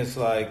everything is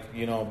like,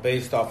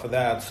 based off of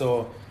that.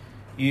 So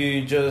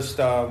you just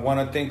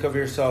want to think of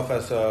yourself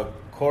as a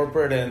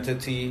corporate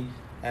entity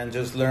and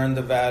just learn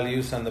the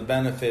values and the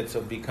benefits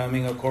of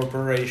becoming a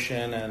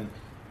corporation and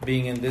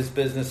being in this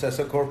business as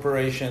a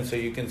corporation, so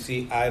you can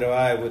see eye to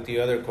eye with the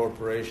other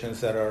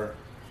corporations that are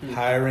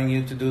hiring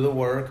you to do the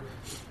work,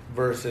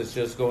 versus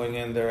just going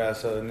in there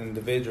as an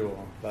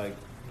individual. Like,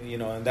 you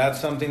know, and that's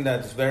something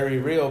that's very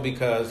real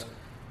because,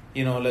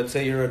 you know, let's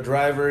say you're a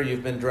driver,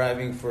 you've been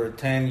driving for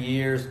 10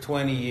 years,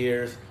 20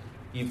 years,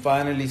 you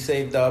finally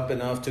saved up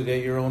enough to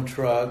get your own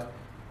truck,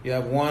 you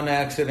have one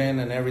accident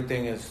and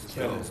everything is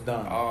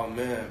done. Oh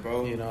man,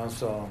 bro. You know,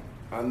 so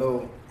I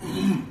know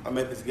I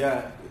met this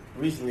guy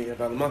recently,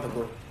 about a month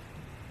ago.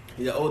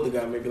 He's an older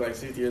guy, maybe like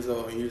 60 years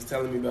old, and he was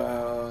telling me about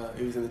how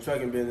he was in the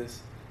trucking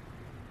business.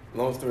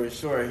 Long story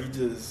short, he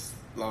just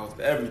lost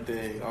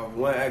everything off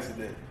one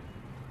accident.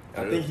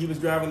 I think he was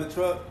driving the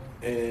truck,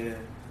 and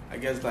I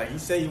guess like he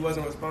said he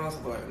wasn't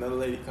responsible. Like another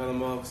lady cut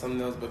him off, something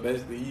else, but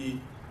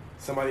basically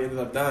somebody ended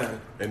up dying.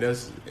 And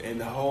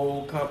the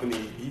whole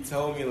company. He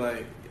told me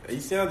like he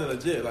sounded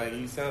legit, like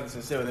he sounded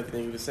sincere with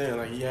everything he was saying.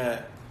 Like he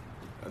had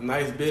a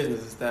nice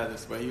business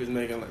established, but he was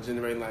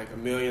generating like $1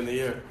 million a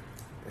year,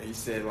 and he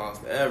said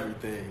lost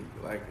everything.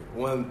 Like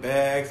one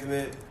bad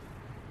accident,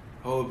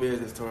 whole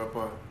business tore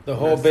apart. The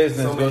whole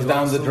business goes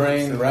down the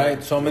drain,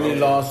 right? So many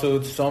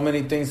lawsuits, so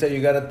many things that you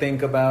got to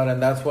think about,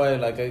 and that's why,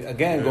 like,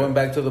 again, going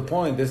back to the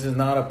point, this is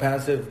not a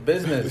passive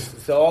business.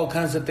 So all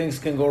kinds of things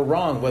can go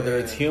wrong, whether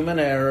it's human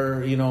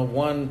error, you know,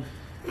 one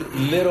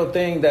little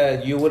thing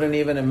that you wouldn't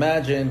even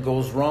imagine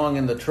goes wrong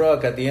in the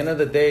truck. At the end of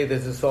the day,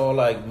 this is all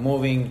like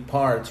moving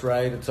parts,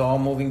 right? It's all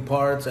moving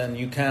parts, and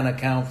you can't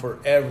account for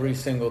every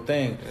single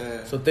thing.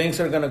 So things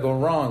are going to go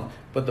wrong.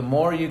 But the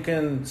more you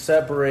can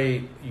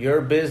separate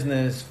your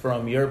business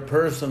from your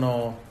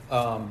personal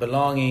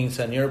belongings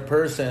and your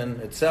person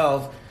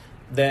itself,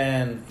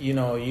 then, you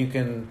know, you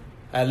can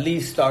at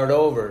least start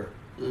over,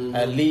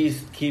 at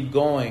least keep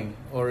going,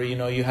 or, you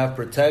know, you have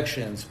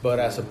protections. But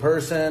as a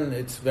person,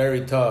 it's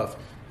very tough.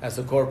 As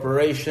a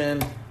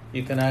corporation,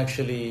 you can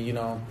actually, you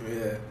know,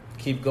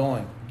 keep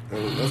going.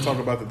 And let's talk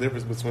about the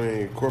difference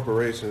between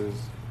corporations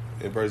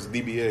versus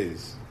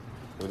DBAs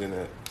within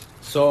that.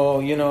 So,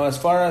 you know, as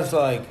far as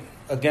like,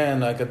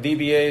 again, like a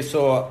DBA,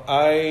 so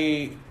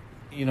I,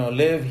 you know,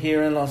 live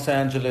here in Los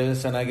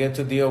Angeles, and I get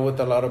to deal with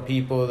a lot of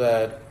people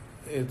that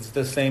it's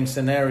the same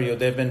scenario.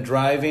 They've been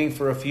driving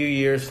for a few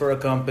years for a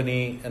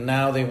company, and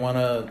now they want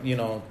to, you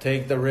know,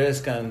 take the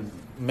risk and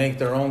make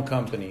their own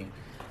company.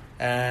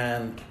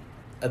 And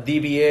a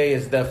DBA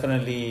is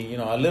definitely, you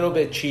know, a little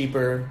bit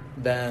cheaper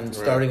than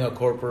starting a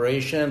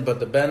corporation, but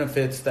the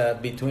benefits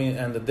that between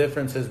and the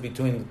differences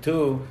between the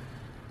two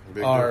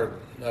are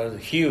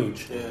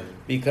huge.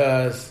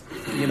 Because,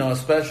 you know,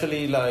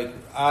 especially like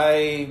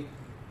I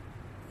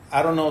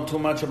don't know too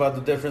much about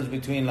the difference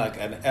between like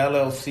an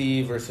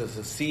LLC versus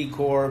a C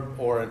Corp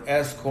or an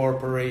S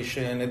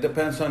corporation. It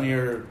depends on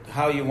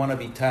how you want to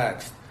be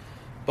taxed.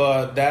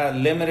 But that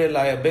limited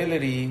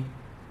liability,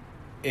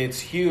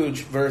 it's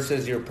huge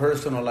versus your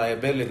personal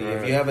liability.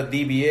 If you have a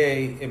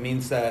DBA, it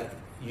means that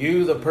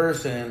you, the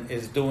person,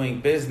 is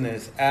doing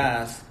business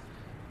as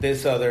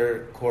this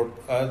other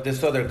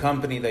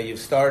company that you've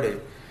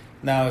started.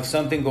 Now, if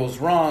something goes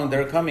wrong,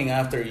 they're coming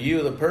after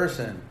you, the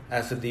person,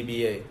 as a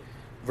DBA.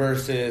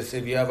 Versus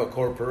if you have a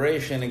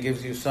corporation, it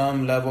gives you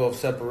some level of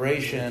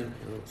separation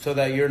so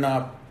that you're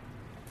not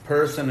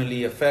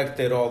personally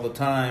affected all the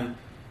time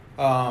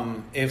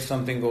if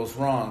something goes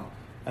wrong.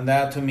 And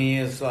that to me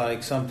is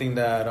like something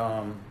that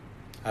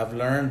I've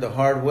learned the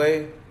hard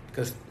way,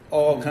 because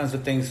all kinds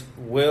of things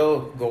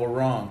will go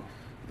wrong.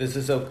 This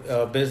is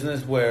a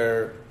business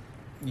where,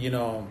 you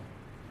know,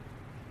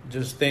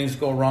 just things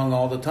go wrong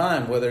all the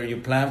time. Whether you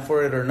plan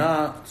for it or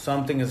not,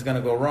 something is going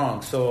to go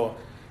wrong. So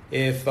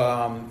if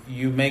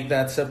you make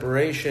that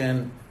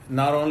separation,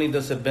 not only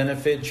does it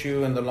benefit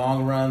you in the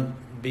long run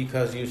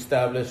because you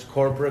establish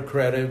corporate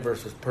credit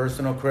versus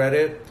personal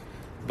credit,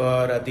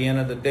 but at the end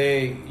of the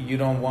day, you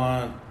don't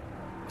want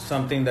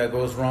something that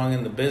goes wrong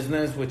in the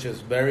business, which is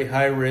very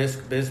high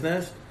risk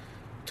business,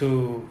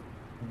 to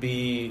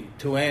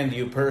end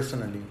you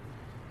personally.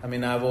 I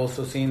mean, I've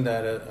also seen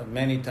that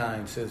many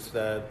times, is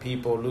that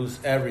people lose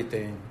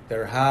everything,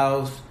 their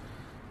house,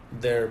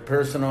 their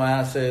personal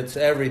assets,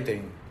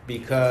 everything,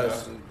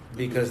 because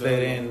they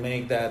didn't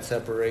make that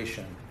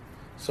separation.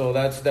 So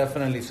that's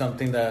definitely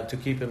something that to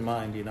keep in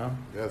mind, you know?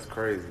 That's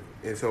crazy.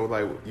 And so,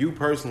 like, you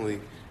personally,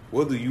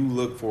 what do you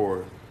look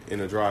for in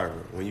a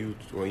driver when you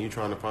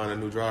trying to find a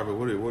new driver?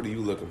 What are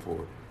you looking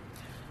for?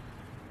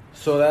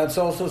 So that's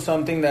also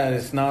something that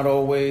is not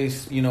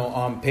always, you know,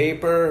 on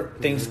paper.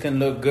 Things can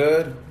look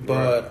good,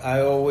 but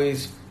I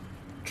always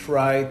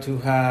try to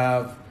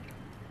have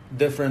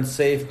different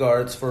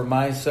safeguards for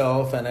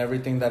myself and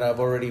everything that I've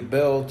already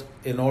built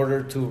in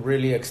order to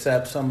really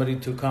accept somebody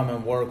to come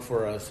and work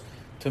for us.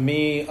 To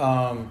me,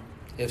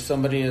 if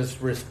somebody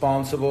is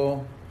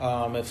responsible,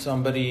 if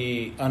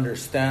somebody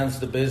understands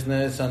the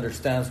business,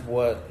 understands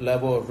what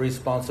level of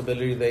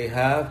responsibility they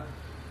have,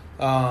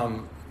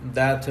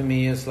 that to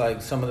me is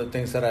like some of the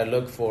things that I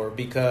look for.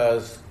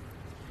 Because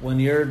when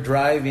you're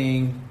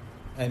driving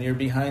and you're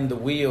behind the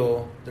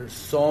wheel, there's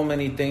so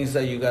many things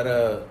that you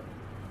gotta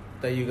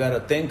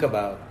think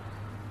about.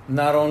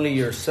 not only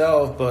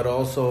yourself, but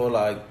also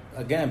like,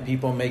 again,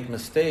 people make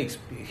mistakes,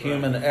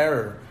 human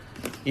error.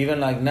 Even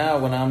like now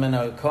when I'm in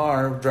a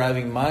car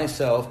driving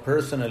myself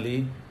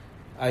personally,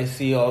 I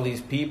see all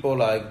these people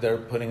like they're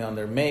putting on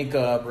their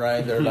makeup,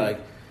 right? They're like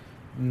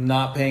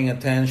not paying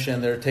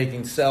attention. They're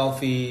taking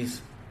selfies.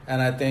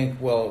 And I think,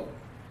 well,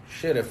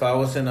 shit, if I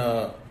was in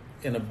a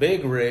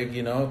big rig,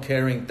 you know,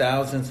 carrying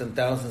thousands and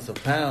thousands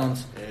of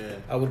pounds,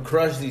 I would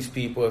crush these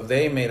people if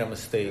they made a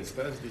mistake.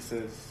 Especially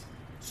since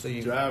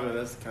driving,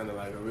 that's kind of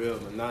like a real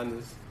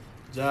monotonous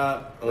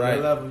job on right.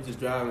 that level. Just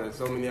driving at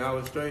so many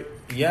hours straight.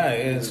 Yeah,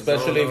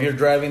 especially if you're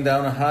driving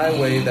down a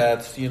highway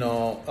that's, you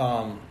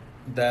know,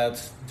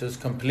 that's just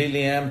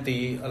completely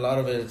empty. A lot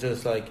of it is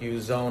just like you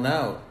zone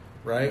out,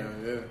 right?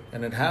 Yeah.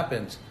 And it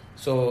happens.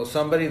 So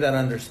somebody that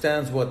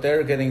understands what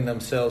they're getting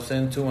themselves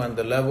into and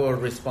the level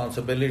of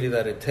responsibility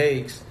that it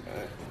takes.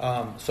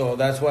 So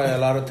that's why a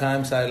lot of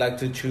times I like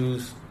to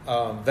choose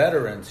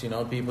veterans, you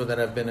know, people that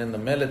have been in the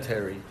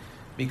military.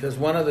 Because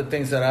one of the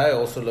things that I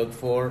also look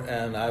for,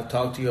 and I've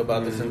talked to you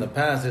about this in the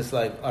past, is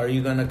like, are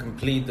you going to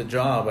complete the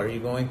job? Are you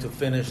going to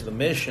finish the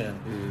mission?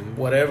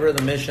 Whatever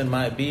the mission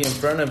might be in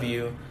front of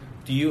you,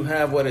 do you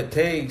have what it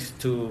takes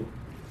to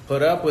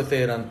put up with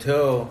it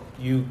until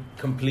you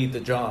complete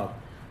the job,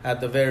 at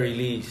the very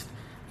least?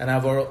 And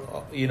I've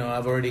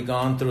already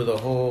gone through the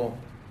whole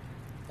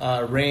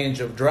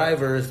range of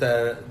drivers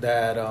that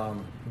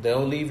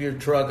they'll leave your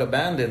truck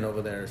abandoned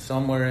over there,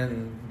 somewhere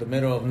in the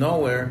middle of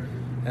nowhere.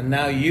 And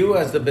now you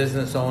as the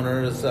business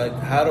owner is like,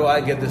 how do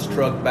I get this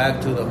truck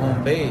back to the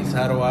home base?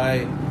 How do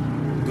I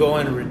go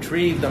and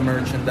retrieve the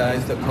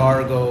merchandise, the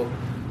cargo?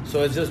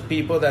 So it's just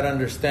people that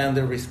understand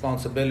the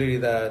responsibility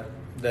that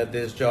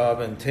this job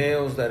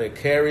entails, that it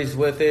carries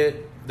with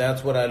it.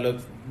 That's what I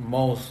look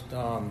most,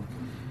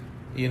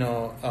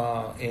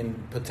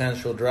 in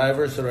potential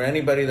drivers or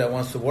anybody that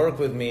wants to work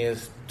with me,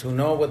 is to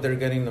know what they're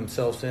getting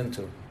themselves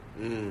into.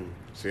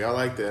 See, I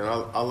like that. And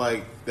I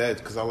like that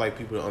because I like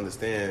people to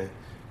understand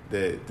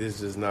that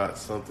this is not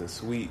something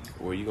sweet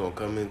where you're going to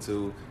come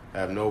into,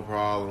 have no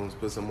problems,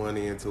 put some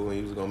money into it, and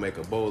you're just going to make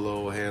a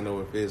bolo, hand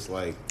over fist,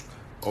 like,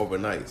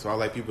 overnight. So I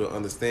like people to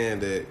understand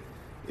that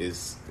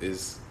it's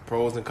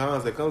pros and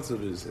cons that come to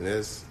this, and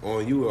that's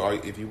on you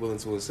if you're willing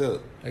to accept.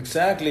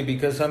 Exactly,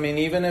 because, I mean,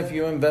 even if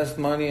you invest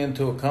money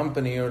into a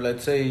company, or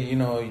let's say, you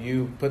know,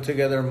 you put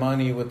together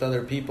money with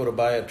other people to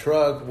buy a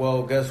truck,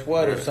 well, guess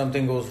what? Right. If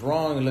something goes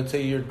wrong, let's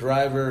say your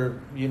driver,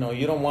 you know,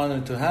 you don't want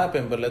it to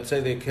happen, but let's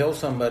say they kill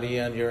somebody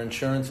and your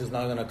insurance is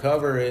not going to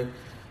cover it,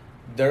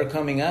 they're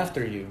coming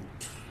after you.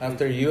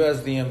 After you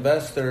as the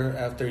investor,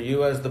 after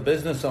you as the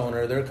business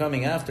owner, they're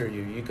coming after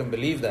you. You can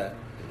believe that.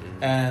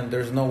 And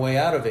there's no way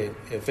out of it.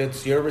 If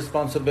it's your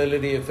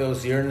responsibility, if it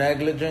was your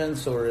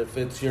negligence, or if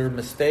it's your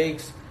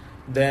mistakes,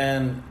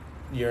 then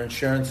your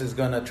insurance is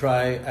going to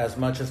try as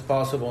much as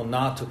possible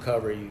not to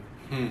cover you.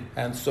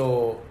 And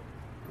so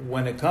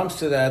when it comes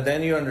to that,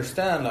 then you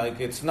understand,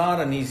 like, it's not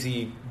an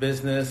easy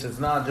business. It's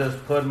not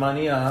just put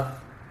money up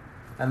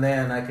and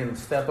then I can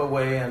step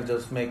away and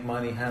just make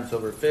money hands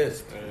over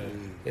fist.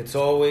 It's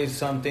always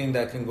something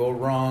that can go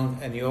wrong,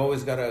 and you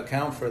always got to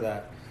account for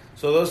that.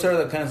 So those are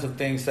the kinds of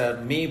things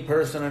that me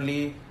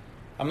personally,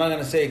 I'm not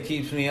going to say it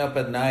keeps me up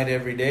at night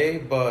every day,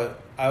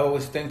 but I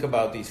always think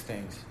about these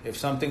things. If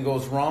something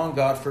goes wrong,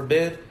 God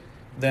forbid,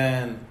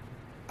 then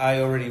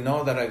I already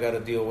know that I got to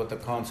deal with the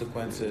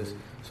consequences.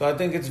 So I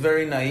think it's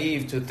very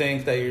naive to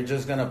think that you're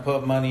just going to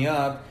put money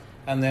up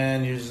and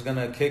then you're just going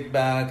to kick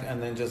back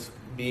and then just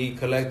be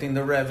collecting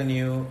the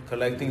revenue,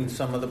 collecting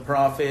some of the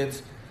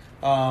profits,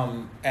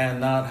 and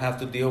not have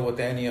to deal with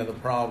any of the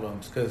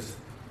problems. Because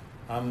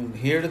I'm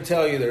here to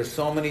tell you there's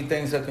so many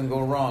things that can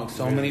go wrong,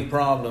 so many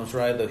problems,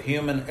 right? The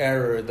human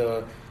error,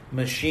 the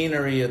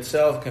machinery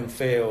itself can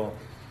fail.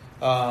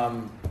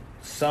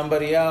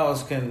 Somebody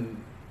else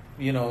can,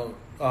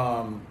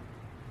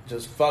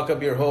 just fuck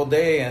up your whole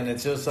day, and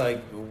it's just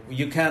like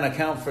you can't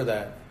account for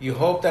that. You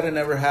hope that it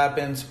never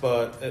happens,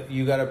 but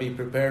you got to be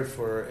prepared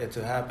for it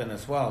to happen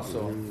as well.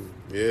 So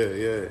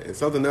yeah. And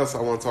something else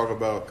I want to talk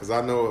about, because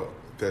I know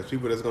that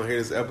people that's going to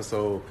hear this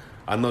episode,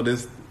 I know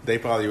this, they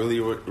probably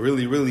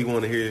really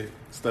want to hear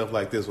stuff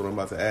like this, what I'm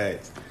about to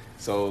ask.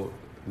 So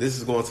this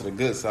is going to the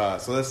good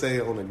side. So let's say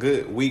on a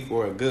good week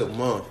or a good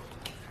month,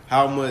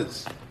 how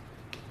much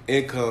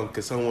income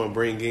can someone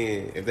bring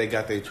in if they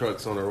got their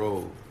trucks on the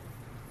road?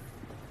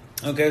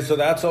 Okay, so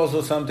that's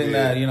also something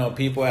that,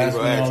 people ask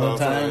me all the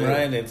time,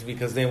 right? It's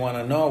because they want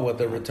to know what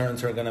the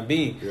returns are going to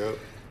be. Yep.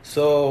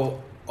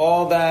 So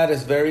all that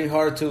is very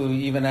hard to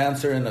even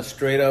answer in a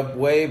straight up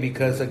way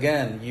because,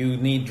 again, you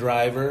need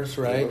drivers,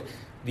 right? Yep.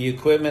 The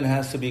equipment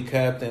has to be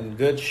kept in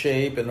good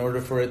shape in order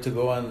for it to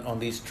go on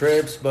these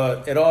trips.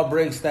 But it all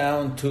breaks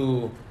down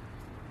to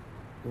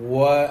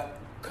what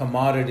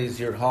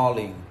commodities you're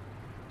hauling.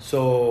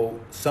 So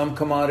some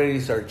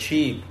commodities are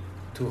cheap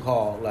to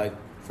haul, like,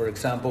 for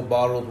example,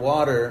 bottled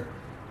water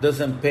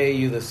doesn't pay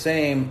you the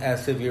same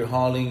as if you're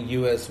hauling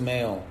U.S.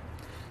 mail.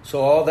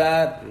 So all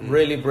that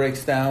really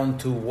breaks down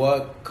to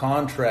what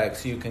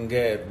contracts you can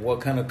get,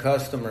 what kind of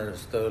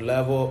customers, the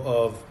level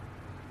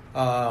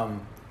of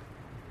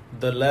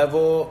the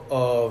level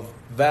of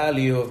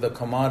value of the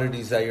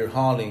commodities that you're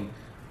hauling.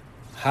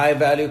 High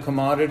value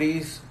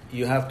commodities,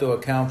 you have to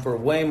account for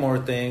way more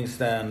things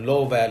than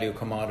low value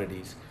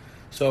commodities.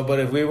 So, but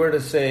if we were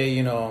to say,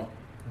 you know,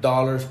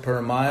 dollars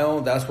per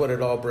mile, that's what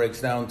it all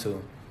breaks down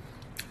to.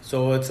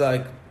 So it's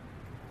like,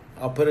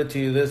 I'll put it to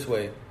you this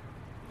way.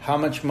 How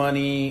much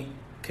money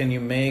can you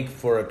make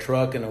for a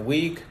truck in a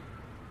week?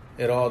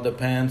 It all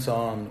depends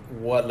on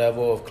what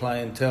level of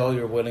clientele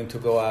you're willing to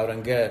go out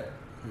and get,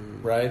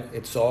 right?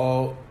 It's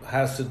all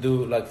has to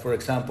do, like, for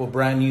example,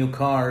 brand new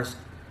cars,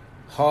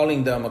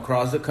 hauling them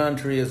across the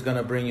country is going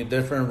to bring you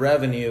different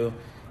revenue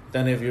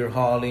than if you're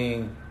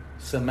hauling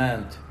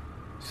cement.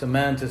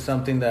 Cement is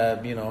something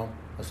that, you know,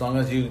 as long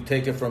as you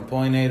take it from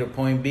point A to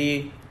point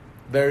B,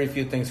 very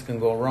few things can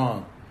go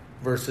wrong.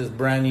 Versus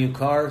brand new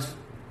cars,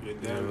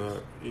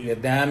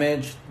 get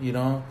damaged, you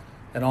know,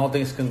 and all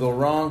things can go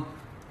wrong.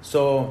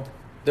 So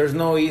there's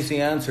no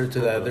easy answer to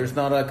that. There's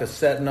not like a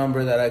set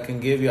number that I can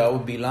give you. I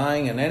would be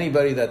lying. And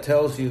anybody that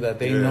tells you that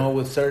they know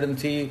with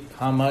certainty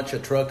how much a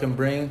truck can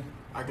bring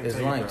is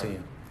lying to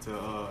you.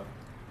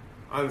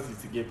 Honestly,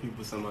 to give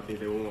people something I think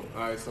they want.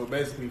 All right, so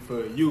basically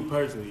for you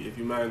personally, if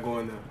you mind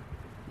going down,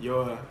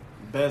 your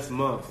best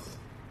months,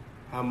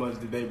 how much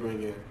did they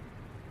bring in?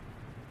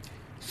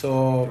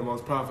 So the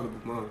most profitable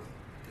month.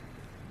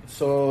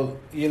 So,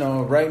 you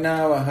know, right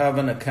now I have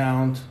an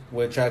account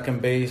which I can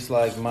base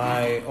like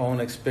my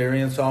own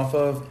experience off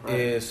of. Right.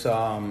 Is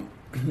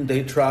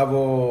they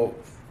travel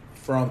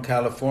from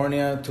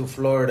California to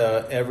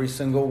Florida every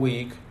single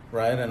week,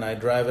 right? And I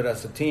drive it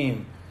as a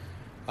team.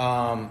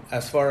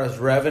 As far as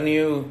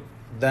revenue,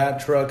 that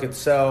truck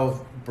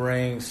itself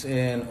brings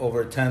in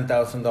over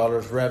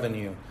 $10,000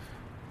 revenue.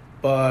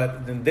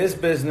 But in this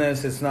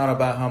business, it's not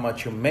about how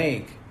much you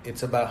make.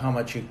 It's about how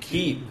much you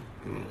keep.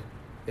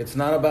 It's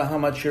not about how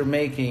much you're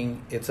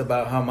making. It's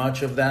about how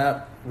much of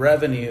that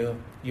revenue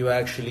you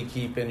actually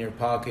keep in your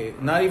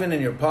pocket. Not even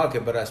in your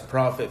pocket, but as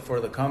profit for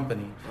the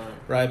company,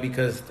 right?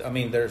 Because, I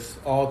mean, there's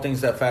all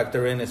things that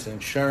factor in. It's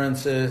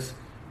insurances,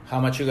 how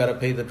much you got to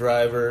pay the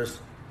drivers.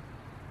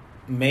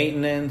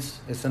 Maintenance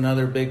is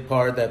another big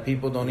part that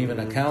people don't even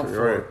account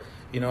for. Right.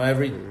 You know,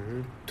 every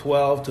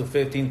 12 to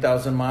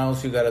 15,000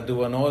 miles, you got to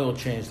do an oil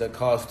change that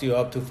costs you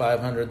up to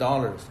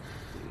 $500.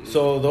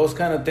 So those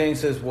kind of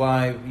things is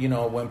why, you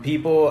know, when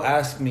people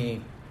ask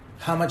me,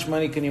 how much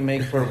money can you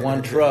make for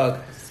one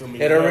truck?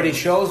 It already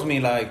shows me,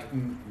 like,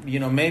 you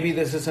know, maybe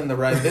this isn't the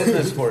right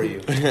business for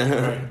you.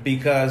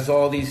 Because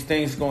all these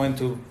things go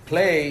into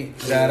play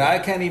that I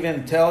can't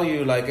even tell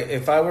you. Like,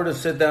 if I were to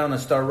sit down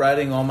and start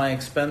writing all my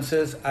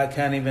expenses, I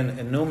can't even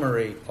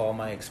enumerate all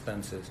my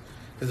expenses.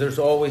 Because there's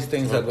always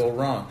things that go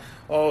wrong.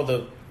 Oh,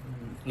 the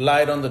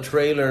light on the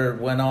trailer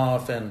went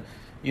off and,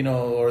 you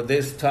know, or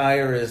this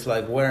tire is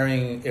like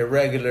wearing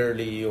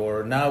irregularly,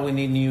 or now we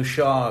need new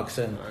shocks,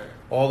 and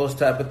all those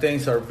type of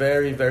things are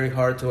very, very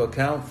hard to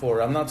account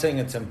for. I'm not saying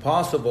it's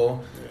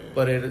impossible,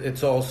 but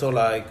it's also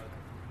like,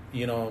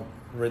 you know,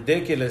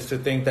 ridiculous to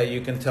think that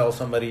you can tell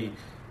somebody,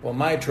 well,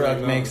 my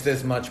truck makes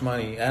this much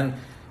money. And,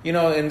 you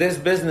know, in this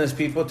business,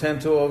 people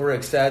tend to over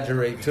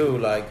exaggerate too,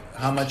 like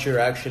how much you're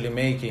actually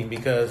making.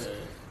 Because,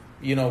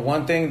 you know,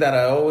 one thing that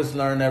I always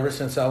learned ever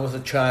since I was a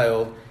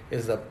child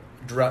is that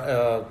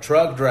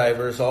truck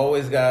drivers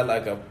always got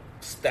like a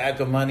stack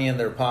of money in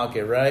their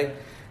pocket, right?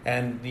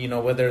 And, you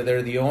know, whether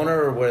they're the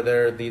owner or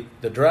whether they're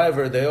the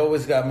driver, they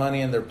always got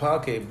money in their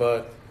pocket.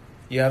 But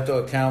you have to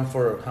account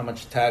for how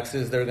much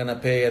taxes they're going to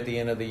pay at the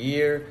end of the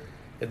year.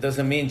 It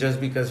doesn't mean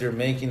just because you're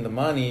making the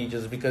money,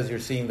 just because you're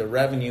seeing the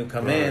revenue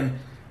come in,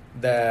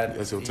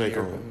 that's your take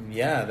home.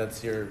 Yeah,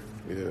 that's your,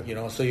 you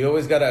know, so you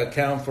always got to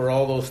account for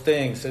all those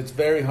things. It's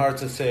very hard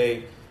to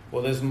say,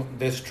 well,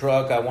 this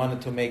truck, I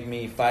wanted to make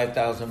me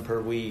 $5,000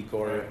 per week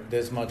or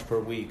this much per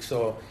week.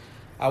 So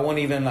I won't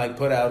even like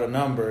put out a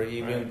number,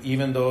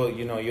 even though,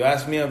 you know, you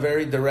asked me a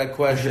very direct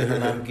question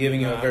and I'm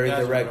giving you a very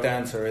direct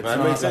answer. It's not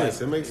makes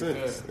sense. It makes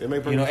sense. It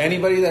makes you know,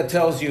 anybody that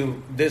tells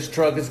you this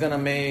truck is gonna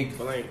make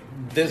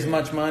this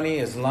much money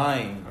is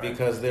lying,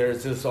 because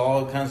there's just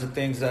all kinds of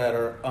things that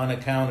are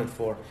unaccounted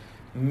for.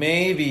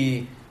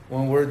 Maybe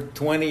when we're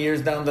 20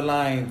 years down the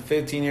line,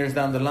 15 years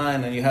down the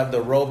line, and you have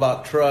the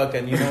robot truck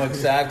and you know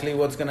exactly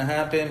what's going to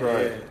happen,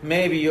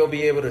 maybe you'll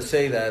be able to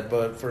say that.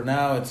 But for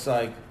now, it's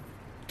like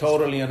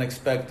totally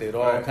unexpected.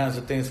 All kinds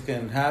of things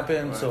can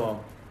happen.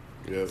 So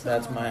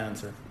that's my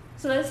answer.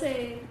 So let's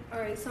say, all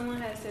right,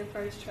 someone has their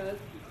first truck,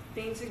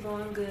 things are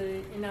going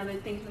good, and now they're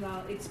thinking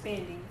about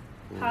expanding.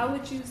 How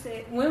would you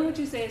say, when would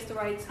you say it's the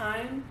right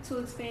time to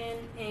expand,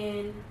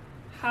 and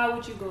how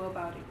would you go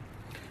about it?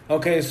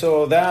 Okay,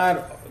 so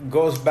that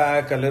goes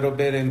back a little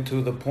bit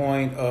into the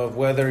point of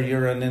whether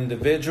you're an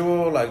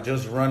individual, like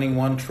just running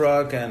one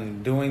truck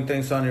and doing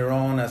things on your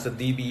own as a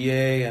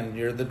DBA and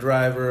you're the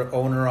driver,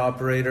 owner,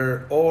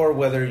 operator, or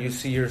whether you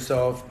see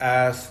yourself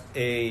as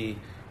a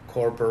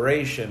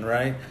corporation,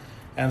 right?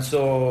 And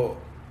so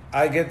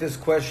I get this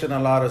question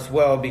a lot as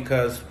well,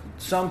 because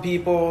some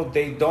people,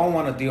 they don't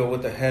want to deal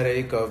with the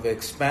headache of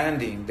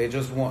expanding.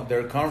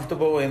 They're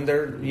comfortable in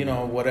their, you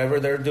know, whatever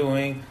they're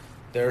doing.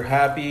 They're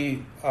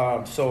happy.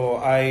 So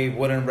I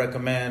wouldn't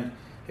recommend,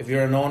 if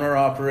you're an owner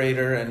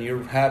operator and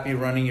you're happy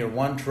running your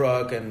one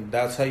truck and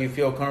that's how you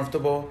feel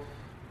comfortable,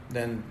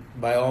 then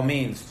by all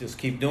means, just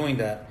keep doing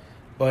that.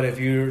 But if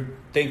you're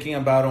thinking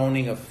about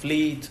owning a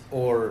fleet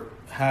or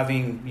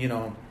having,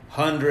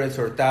 hundreds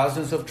or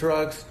thousands of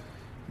trucks,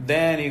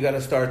 then you got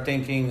to start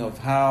thinking of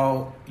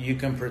how you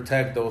can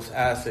protect those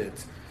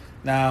assets.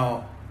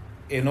 Now,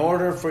 in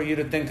order for you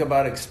to think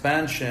about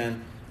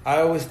expansion,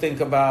 I always think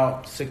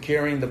about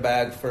securing the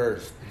bag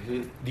first.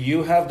 Mm-hmm. Do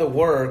you have the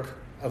work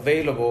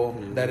available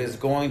that is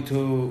going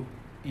to,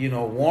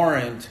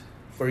 warrant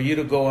for you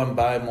to go and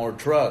buy more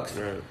trucks?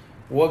 Right.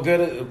 What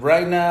good?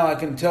 Right now, I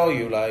can tell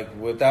you,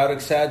 without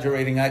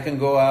exaggerating, I can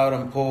go out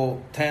and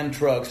pull 10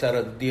 trucks out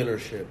of the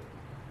dealership.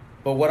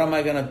 But what am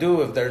I going to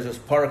do if they're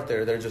just parked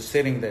there? They're just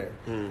sitting there.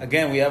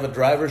 Again, we have a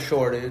driver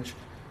shortage.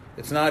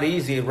 It's not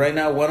easy. Right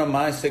now, one of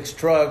my 6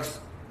 trucks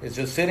is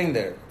just sitting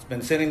there. It's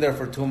been sitting there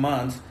for 2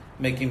 months,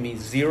 making me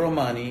zero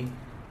money,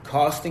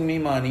 costing me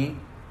money,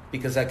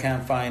 because I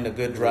can't find a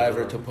good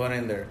driver to put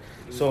in there.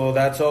 So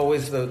that's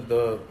always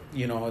the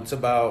it's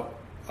about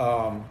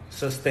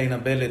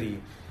sustainability.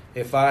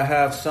 If I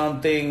have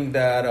something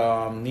that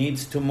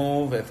needs to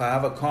move, if I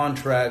have a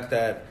contract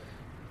that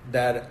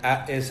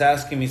is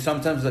asking me,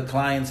 sometimes the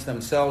clients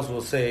themselves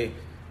will say,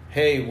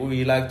 hey,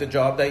 we like the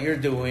job that you're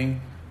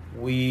doing.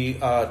 We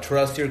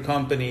trust your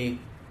company.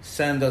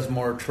 Send us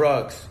more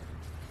trucks.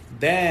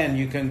 Then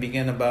you can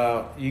begin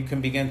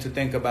to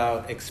think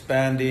about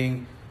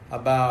expanding,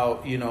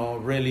 about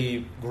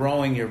really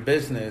growing your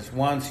business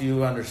once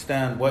you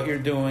understand what you're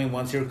doing,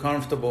 once you're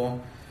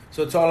comfortable.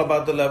 So it's all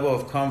about the level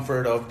of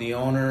comfort of the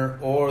owner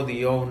or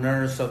the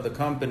owners of the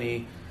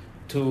company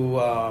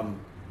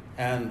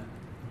and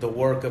the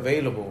work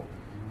available.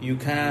 You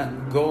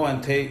can't go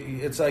and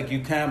it's like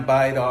you can't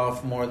bite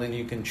off more than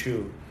you can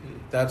chew.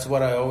 That's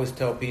what I always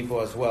tell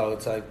people as well.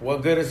 It's like,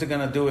 what good is it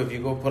going to do if you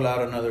go pull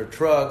out another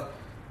truck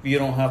if you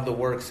don't have the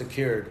work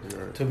secured?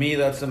 Right. To me,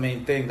 that's the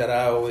main thing that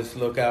I always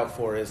look out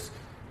for is,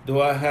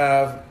 do I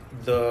have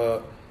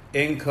the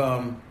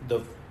income,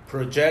 the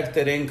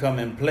projected income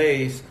in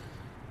place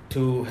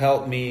to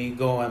help me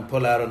go and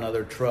pull out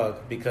another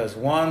truck? Because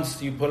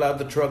once you pull out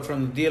the truck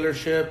from the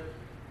dealership,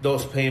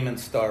 those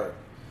payments start.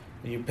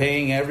 You're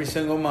paying every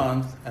single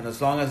month, and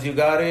as long as you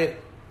got it,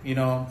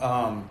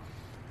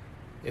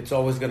 it's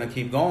always going to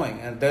keep going.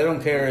 And they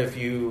don't care if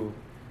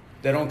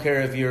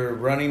you're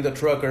running the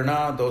truck or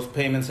not. Those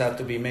payments have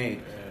to be made.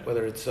 Yeah.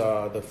 Whether it's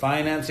the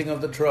financing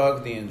of the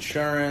truck, the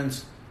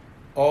insurance,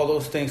 all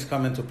those things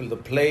come into the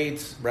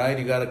plates, right?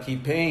 You got to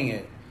keep paying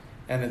it,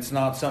 and it's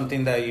not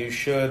something that you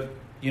should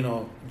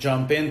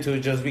jump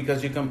into just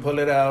because you can pull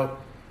it out.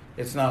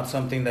 It's not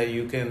something that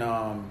you can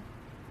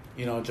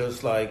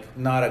just like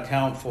not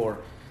account for.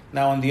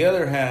 Now, on the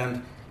other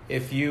hand,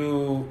 if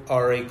you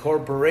are a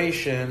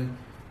corporation,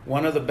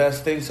 one of the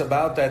best things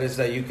about that is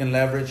that you can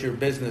leverage your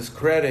business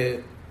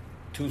credit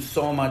to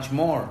so much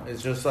more.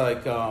 It's just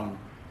like,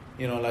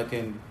 like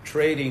in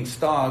trading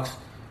stocks,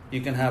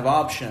 you can have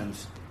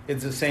options.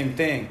 It's the same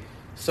thing.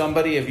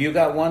 Somebody, if you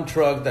got one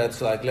truck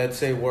that's like, let's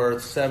say,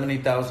 worth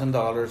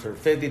 $70,000 or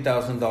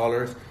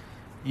 $50,000,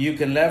 you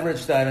can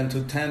leverage that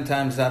into 10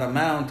 times that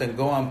amount and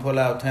go and pull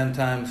out 10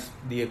 times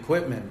the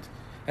equipment.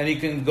 And you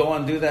can go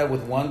and do that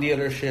with one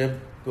dealership,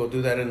 go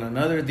do that in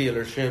another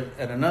dealership,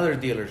 and another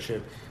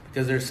dealership,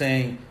 because they're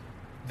saying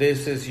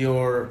this is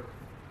your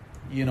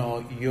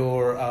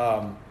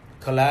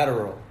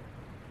collateral.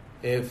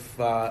 If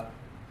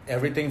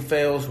everything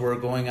fails, we're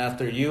going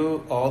after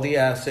you, all the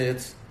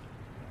assets.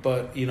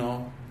 But,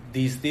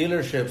 these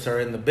dealerships are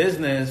in the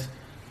business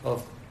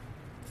of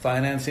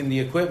financing the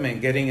equipment,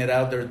 getting it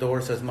out their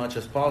doors as much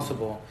as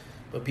possible.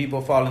 But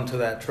people fall into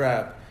that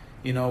trap,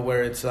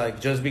 where it's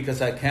like, just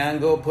because I can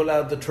go pull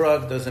out the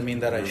truck doesn't mean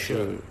that I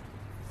should.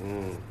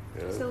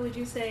 Yeah. So would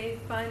you say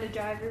find a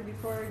driver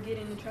before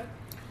getting the truck?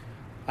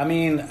 I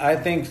mean, I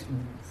think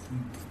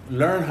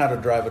learn how to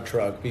drive a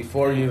truck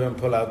before you even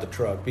pull out the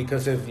truck.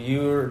 Because if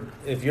you're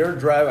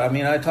driving, I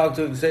mean, I talked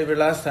to Xavier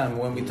last time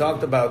when we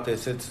talked about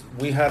this.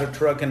 We had a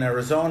truck in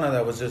Arizona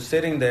that was just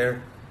sitting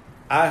there.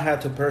 I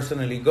had to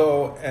personally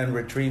go and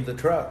retrieve the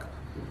truck.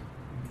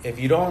 If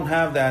you don't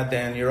have that,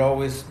 then you're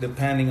always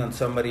depending on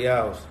somebody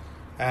else.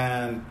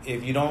 And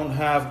if you don't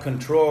have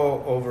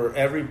control over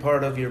every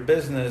part of your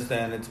business,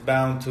 then it's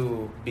bound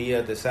to be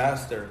a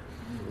disaster.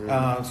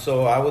 Mm-hmm.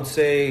 So I would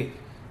say,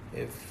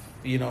 if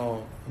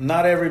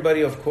not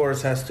everybody, of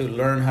course, has to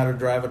learn how to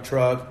drive a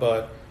truck,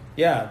 but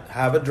yeah,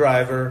 have a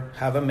driver,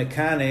 have a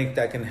mechanic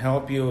that can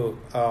help you.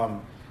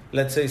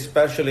 Let's say,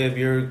 especially if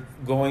you're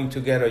going to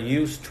get a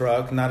used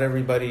truck, not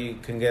everybody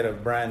can get a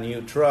brand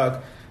new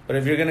truck, but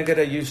if you're going to get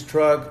a used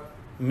truck,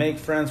 make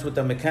friends with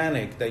a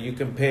mechanic that you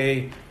can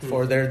pay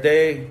for their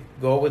day,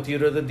 go with you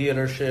to the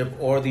dealership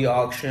or the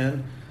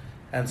auction,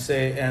 and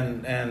say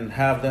and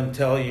have them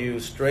tell you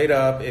straight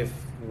up if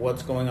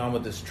what's going on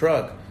with this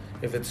truck.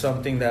 If it's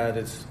something that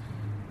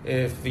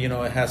if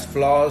it has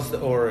flaws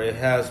or it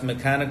has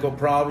mechanical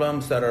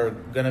problems that are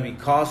going to be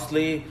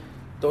costly,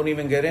 don't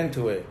even get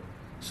into it.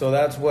 So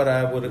that's what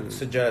I would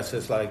suggest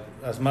is like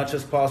as much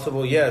as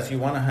possible. Yes, you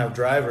want to have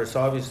drivers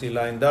obviously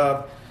lined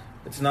up.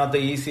 It's not the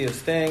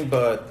easiest thing,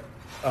 but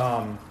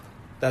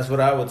that's what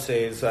I would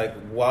say is like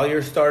while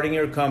you're starting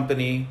your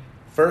company,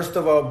 first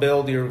of all,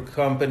 build your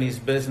company's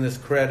business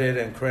credit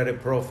and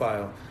credit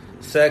profile.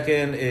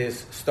 Second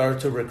is start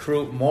to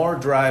recruit more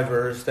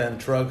drivers than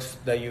trucks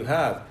that you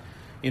have.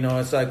 You know,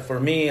 it's like for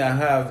me, I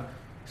have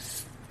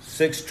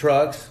 6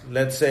 trucks.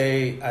 Let's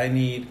say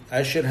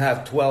I should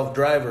have 12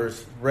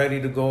 drivers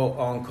ready to go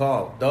on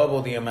call,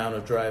 double the amount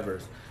of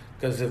drivers.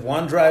 Because if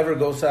one driver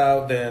goes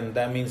out, then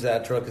that means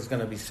that truck is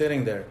going to be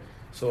sitting there.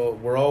 So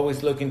we're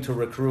always looking to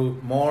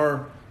recruit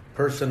more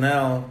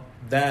personnel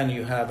than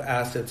you have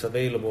assets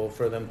available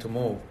for them to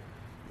move.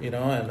 You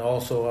know, and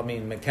also, I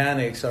mean,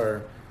 mechanics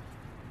are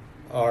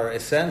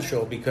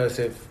essential because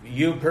if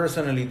you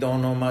personally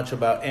don't know much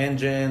about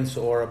engines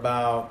or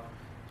about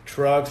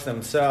trucks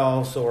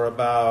themselves or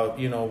about,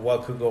 you know,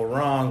 what could go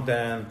wrong,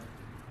 then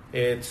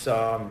it's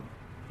going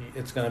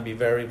to be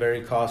very,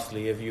 very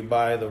costly. If you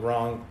buy the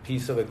wrong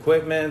piece of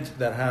equipment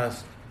that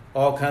has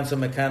all kinds of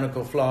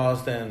mechanical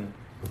flaws, then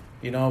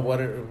you know what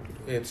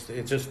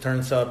it just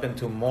turns up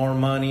into more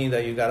money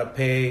that you got to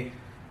pay,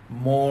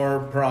 more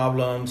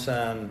problems,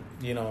 and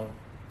you know.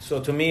 So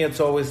to me, it's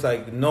always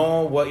like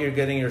know what you're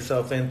getting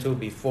yourself into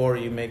before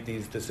you make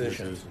these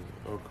decisions.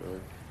 Okay.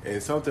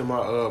 And something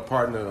my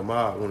partner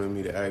Ahmad wanted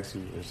me to ask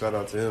you, and shout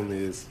out to him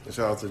and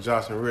shout out to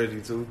Josh and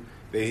Reggie too.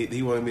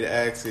 He wanted me to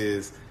ask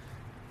is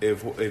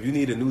if you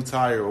need a new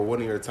tire or one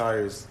of your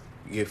tires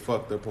get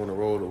fucked up on the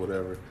road or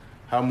whatever,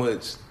 how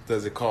much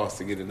does it cost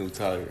to get a new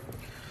tire?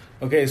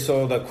 Okay,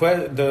 so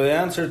the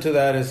answer to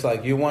that is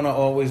like you want to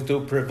always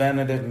do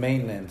preventative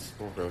maintenance.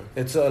 Okay.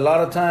 It's a lot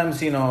of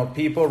times, you know,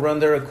 people run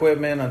their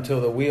equipment until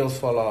the wheels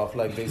fall off,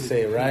 like they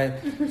say, right?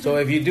 So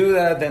if you do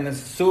that, then it's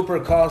super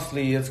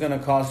costly. It's going to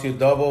cost you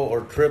double or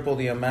triple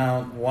the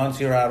amount once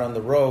you're out on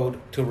the road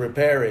to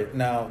repair it.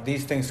 Now,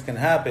 these things can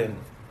happen.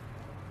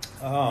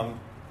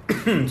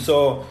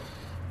 So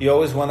you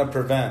always want to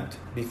prevent.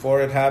 Before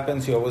it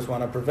happens, you always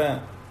want to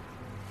prevent.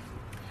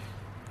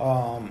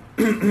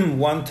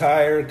 One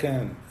tire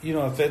can, you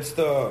know, if it's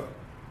the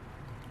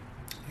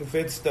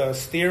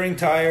steering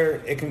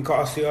tire, it can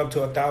cost you up to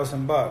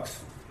 $1,000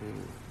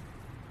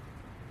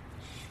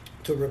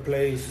 to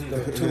replace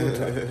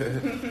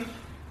the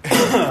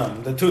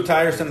the 2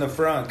 tires in the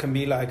front can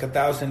be like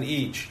 $1,000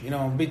 each. You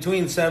know,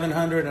 between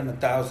 $700 and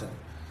 $1,000,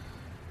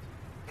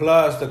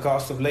 plus the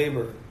cost of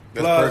labor.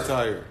 That's per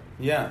tire.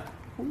 Yeah.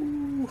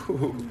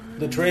 Ooh.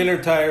 The trailer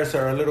tires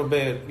are a little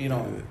bit, you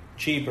know,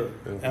 cheaper,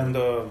 and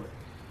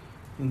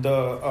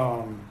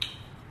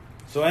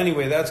so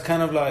anyway, that's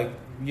kind of like,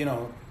 you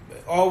know,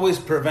 always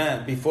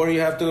prevent before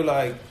you have to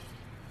like,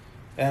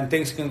 and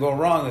things can go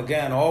wrong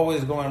again,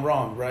 always going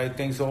wrong, right?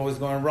 Things always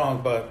going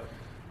wrong. But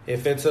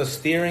if it's a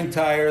steering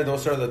tire,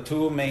 those are the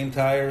 2 main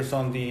tires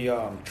on the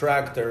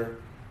tractor.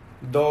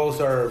 Those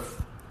are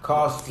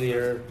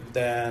costlier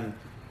than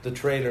the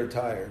trailer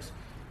tires.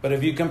 But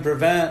if you can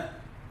prevent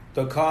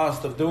the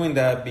cost of doing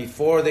that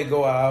before they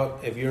go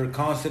out, if you're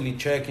constantly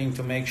checking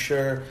to make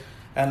sure.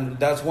 And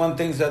that's one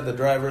thing that the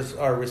drivers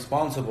are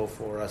responsible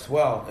for as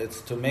well.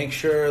 It's to make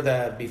sure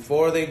that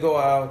before they go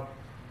out,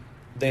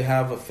 they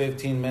have a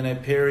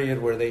 15-minute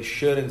period where they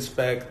should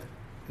inspect,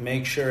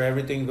 make sure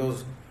everything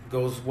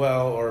goes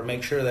well, or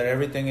make sure that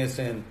everything is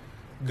in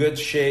good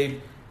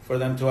shape for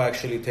them to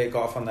actually take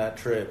off on that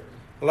trip.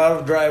 A lot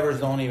of drivers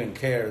don't even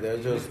care.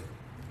 They'll just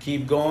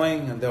keep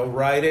going and they'll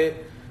ride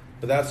it.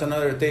 But that's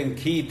another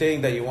key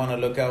thing that you want to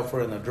look out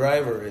for in a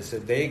driver is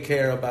that they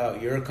care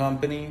about your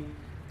company.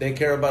 They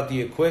care about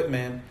the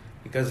equipment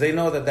because they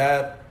know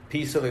that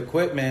piece of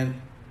equipment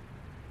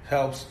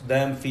helps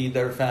them feed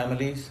their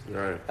families,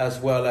 right, as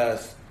well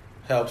as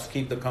helps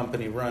keep the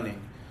company running.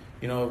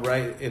 You know,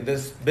 right, in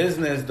this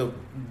business,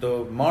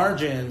 the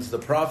margins, the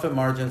profit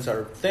margins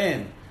are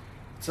thin.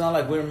 It's not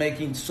like we're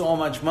making so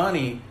much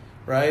money,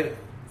 right?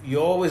 You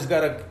always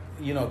got to,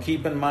 you know,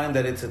 keep in mind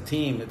that it's a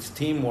team. It's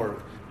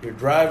teamwork. Your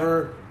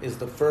driver is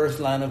the first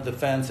line of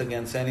defense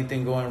against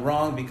anything going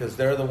wrong because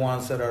they're the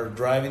ones that are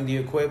driving the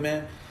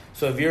equipment.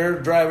 So if your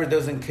driver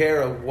doesn't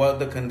care what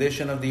the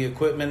condition of the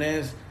equipment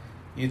is,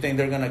 you think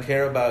they're going to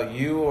care about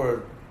you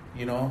or,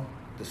 you know,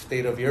 the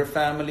state of your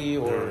family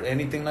or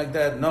anything like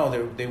that? No,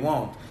 they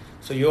won't.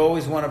 So you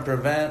always want to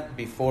prevent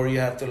before you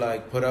have to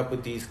like put up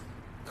with these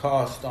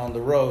costs on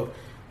the road.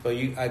 But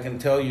I can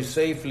tell you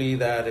safely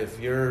that if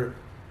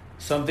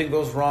something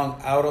goes wrong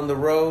out on the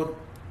road,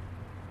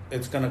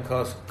 it's going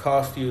to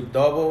cost you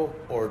double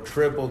or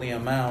triple the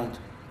amount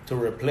to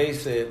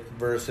replace it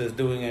versus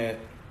doing it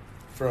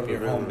from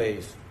your home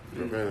base.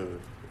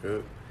 Preventative.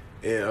 Yep.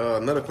 And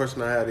another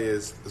question I had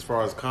is, as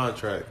far as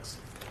contracts,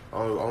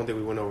 I don't think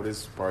we went over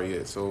this part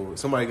yet. So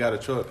somebody got a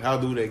truck. How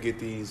do they get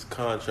these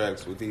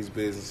contracts with these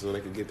businesses so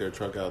they can get their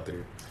truck out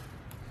there?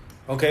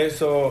 Okay,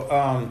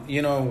 so,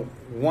 you know,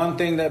 one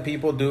thing that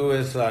people do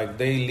is like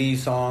they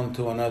lease on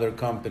to another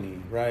company,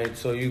 right?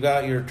 So you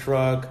got your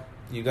truck,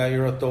 you got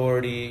your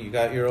authority, you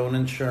got your own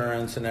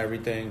insurance and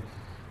everything.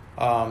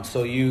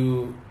 So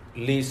you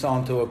lease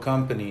onto a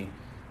company.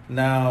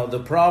 Now, the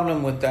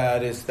problem with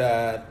that is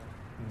that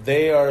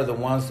they are the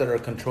ones that are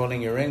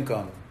controlling your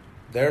income.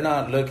 They're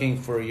not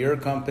looking for your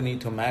company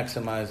to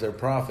maximize their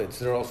profits.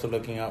 They're also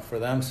looking out for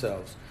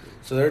themselves.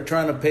 So they're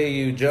trying to pay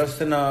you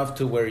just enough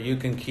to where you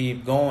can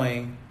keep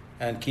going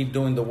and keep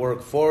doing the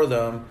work for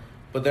them,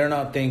 but they're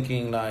not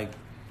thinking like,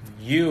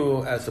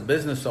 you as a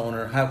business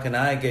owner, how can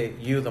I get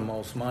you the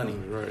most money?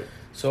 Right.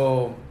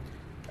 So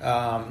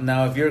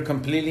now if you're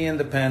completely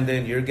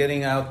independent,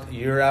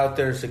 you're out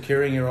there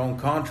securing your own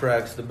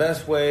contracts, the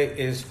best way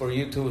is for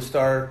you to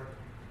start,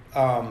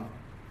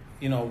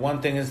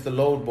 one thing is the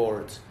load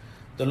boards.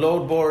 The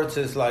load boards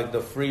is like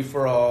the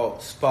free-for-all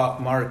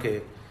spot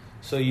market.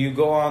 So you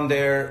go on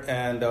there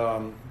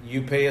and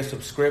you pay a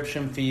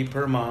subscription fee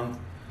per month,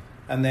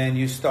 and then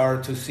you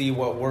start to see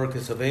what work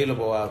is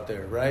available out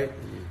there, right?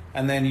 Mm-hmm.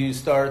 And then you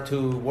start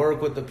to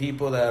work with the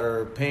people that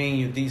are paying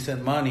you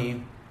decent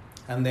money,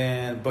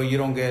 but you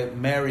don't get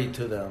married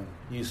to them.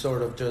 You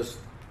sort of just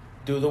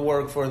do the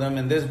work for them.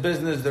 In this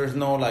business, there's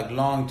no like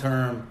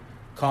long-term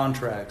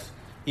contracts.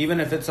 Even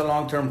if it's a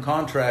long-term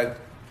contract,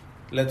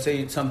 let's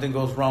say something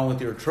goes wrong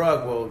with your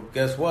truck, well,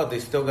 guess what? They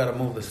still got to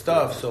move the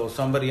stuff, so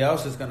somebody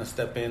else is going to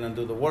step in and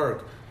do the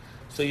work.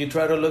 So you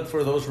try to look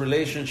for those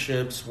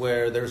relationships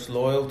where there's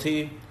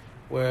loyalty,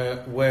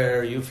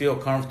 where you feel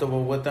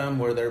comfortable with them,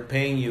 where they're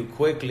paying you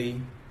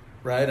quickly,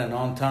 right, and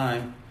on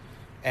time,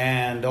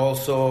 and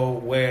also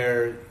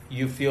where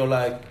you feel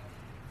like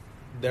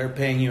they're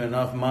paying you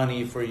enough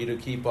money for you to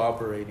keep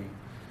operating.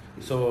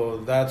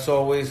 So that's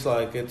always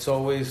it's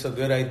always a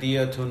good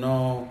idea to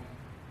know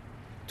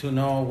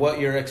what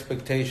your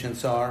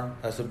expectations are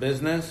as a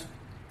business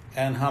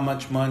and how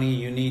much money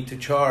you need to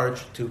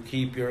charge to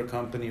keep your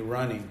company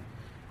running.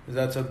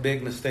 That's a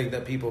big mistake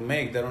that people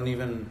make. They don't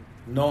even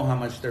know how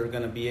much they're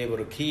going to be able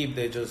to keep.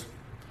 They just,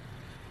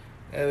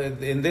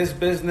 in this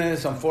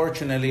business,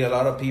 unfortunately, a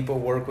lot of people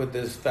work with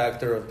this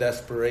factor of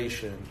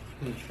desperation.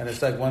 And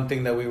it's like one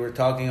thing that we were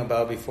talking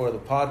about before the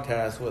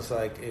podcast was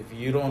like, if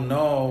you don't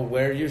know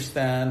where you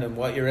stand and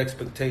what your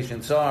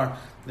expectations are,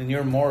 then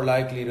you're more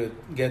likely to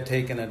get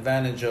taken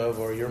advantage of,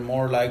 or you're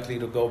more likely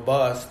to go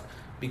bust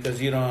because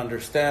you don't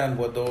understand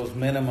what those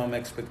minimum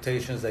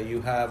expectations that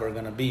you have are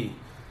going to be.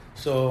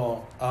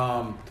 So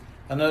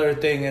another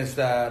thing is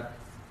that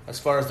as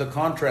far as the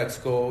contracts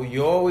go,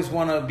 you always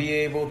want to be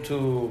able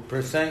to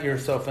present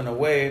yourself in a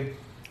way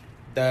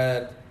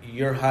that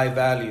you're high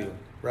value,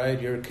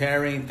 right? You're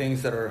carrying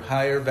things that are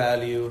higher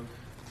value,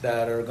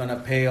 that are going to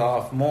pay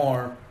off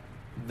more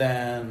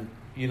than,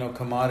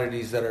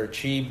 commodities that are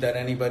cheap that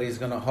anybody's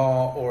going to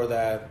haul, or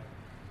that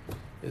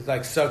it's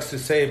like, sucks to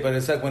say, but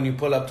it's like when you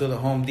pull up to the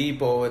Home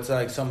Depot, it's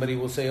like somebody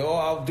will say, oh,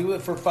 I'll do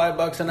it for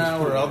 $5 an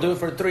hour, I'll do it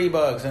for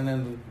 $3, and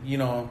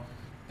then,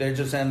 they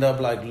just end up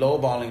like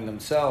lowballing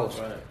themselves.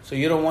 Right. So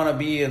you don't want to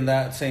be in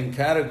that same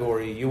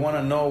category. You want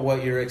to know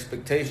what your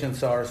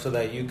expectations are so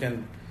that you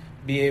can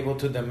be able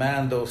to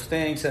demand those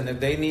things. And if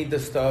they need the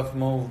stuff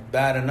moved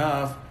bad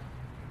enough,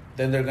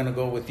 then they're going to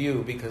go with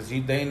you because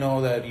they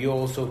know that you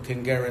also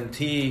can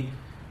guarantee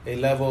a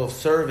level of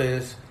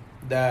service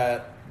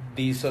that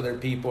these other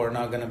people are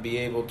not going to be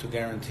able to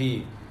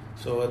guarantee.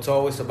 So it's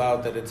always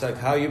about that. It's like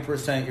how you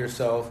present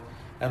yourself,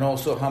 and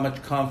also how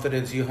much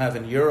confidence you have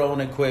in your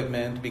own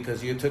equipment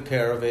because you took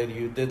care of it,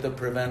 you did the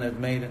preventive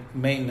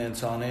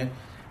maintenance on it,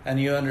 and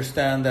you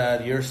understand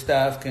that your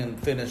staff can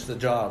finish the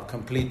job,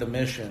 complete the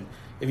mission.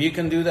 If you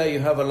can do that, you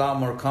have a lot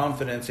more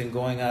confidence in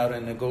going out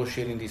and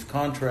negotiating these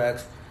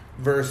contracts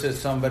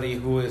versus somebody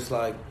who is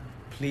like,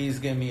 please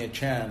give me a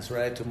chance,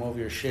 right, to move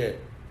your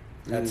shit.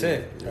 That's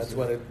it. That's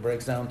what it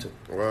breaks down to.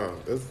 Wow.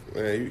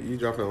 You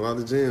dropping a lot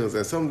of gems.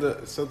 And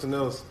something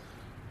else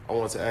I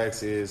want to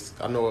ask is,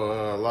 I know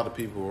a lot of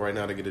people right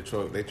now to get a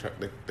truck,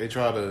 they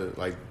try to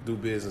like do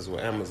business with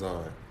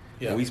Amazon.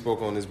 Yeah. And we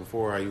spoke on this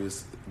before. How you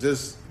was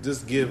just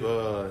give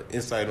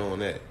insight on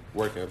that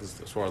as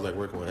far as like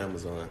working with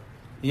Amazon.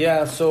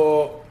 Yeah.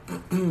 So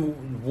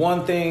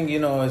one thing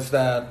is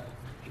that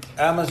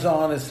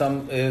Amazon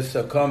is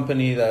a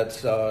company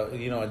that's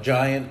a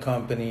giant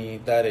company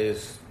that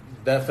is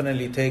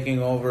definitely taking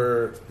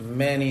over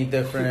many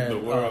different the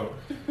world.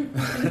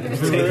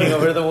 Taking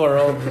over the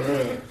world.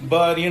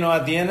 But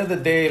at the end of the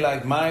day,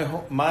 like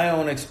my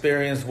own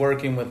experience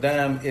working with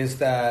them is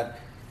that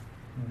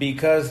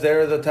because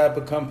they're the type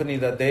of company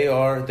that they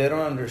are, they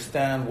don't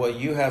understand what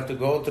you have to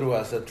go through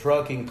as a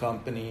trucking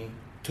company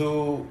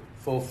to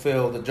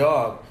fulfill the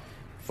job.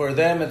 For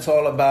them, it's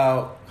all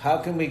about how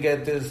can we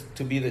get this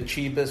to be the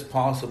cheapest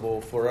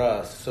possible for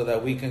us so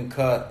that we can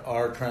cut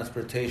our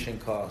transportation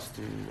costs.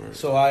 Right.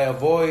 So I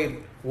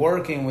avoid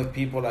working with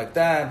people like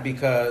that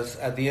because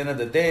at the end of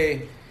the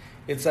day,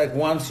 it's like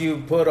once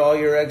you put all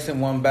your eggs in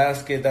one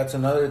basket, that's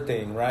another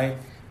thing, right?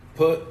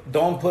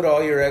 Don't put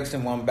all your eggs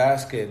in one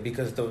basket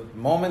because the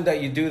moment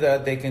that you do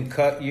that, they can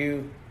cut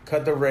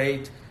the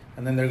rate,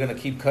 and then they're going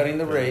to keep cutting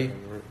the rate.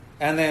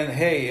 And then,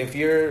 hey, if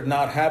you're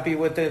not happy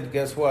with it,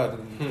 guess what?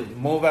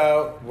 Move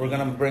out. We're going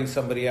to bring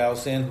somebody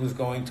else in who's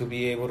going to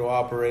be able to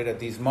operate at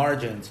these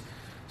margins.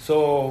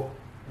 So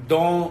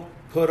don't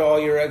put all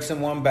your eggs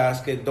in one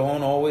basket.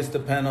 Don't always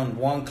depend on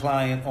one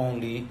client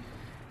only.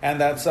 And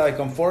that's like,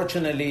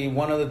 unfortunately,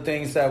 one of the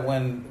things that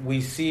when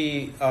we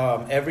see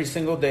every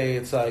single day,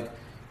 it's like,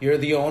 you're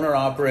the owner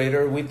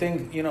operator. We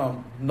think,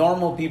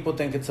 normal people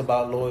think it's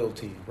about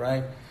loyalty,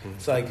 right? Mm-hmm.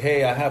 It's like,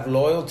 hey, I have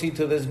loyalty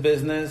to this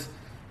business,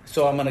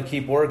 so I'm going to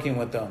keep working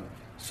with them.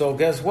 So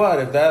guess what?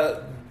 If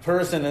that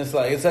person is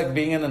like, it's like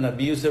being in an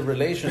abusive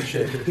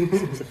relationship.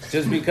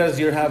 Just because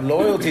you have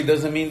loyalty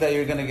doesn't mean that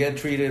you're going to get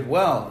treated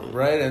well,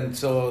 right? And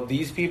so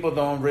these people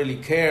don't really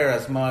care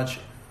as much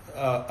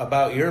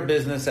about your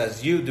business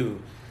as you do.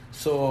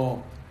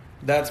 So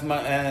that's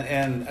my,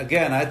 and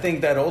again, I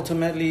think that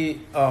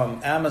ultimately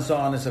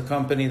Amazon is a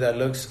company that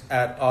looks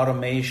at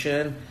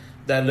automation,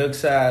 that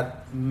looks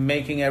at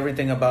making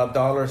everything about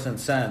dollars and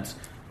cents,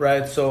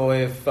 right? So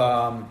if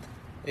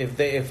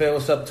it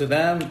was up to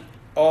them,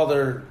 all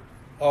their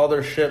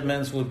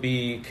shipments would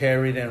be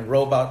carried in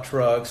robot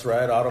trucks,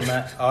 right?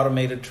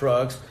 Automated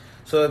trucks,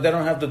 so that they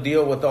don't have to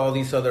deal with all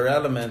these other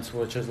elements,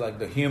 which is like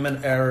the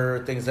human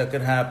error, things that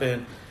could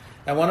happen.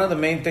 And one of the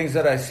main things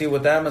that I see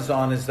with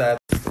Amazon is that.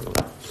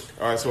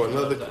 All right, so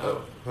another,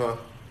 but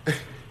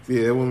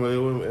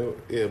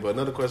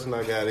another question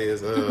I got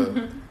is,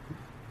 I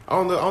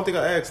don't think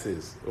I asked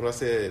this when I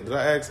said, did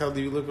I ask how do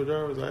you look for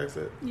drivers? I asked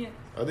that. Yeah.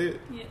 I did.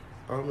 Yeah.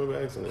 I don't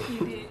remember asking that. You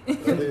did.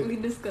 I did. We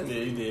discussed it.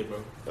 Yeah, you did, bro.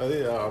 I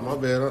did. Oh, my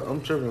bad.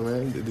 I'm tripping,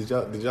 man. Did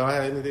y'all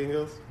have anything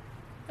else?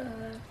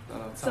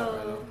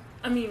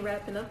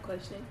 Wrapping up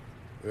question.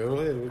 Yeah, go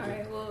ahead. All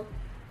right. Well,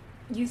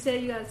 you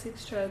said you got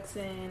 6 trucks,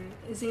 and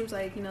it seems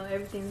like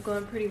everything's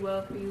going pretty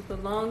well for you.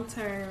 But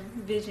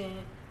long-term vision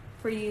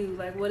for you,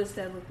 like, what does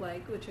that look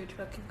like with your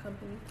trucking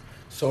company?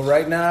 So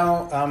right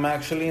now, I'm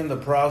actually in the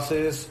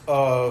process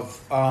of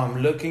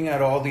looking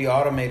at all the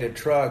automated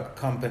truck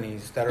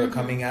companies that are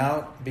coming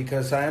out,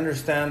 because I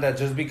understand that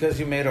just because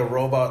you made a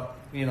robot,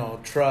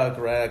 truck,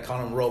 right? I call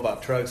them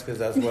robot trucks because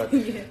that's what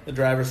the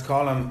drivers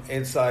call them.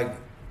 It's like,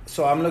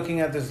 so I'm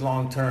looking at this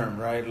long term,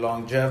 right?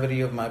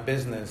 Longevity of my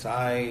business.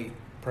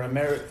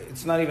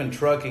 It's not even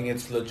trucking,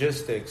 it's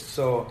logistics.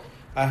 So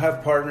I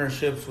have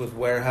partnerships with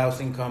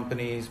warehousing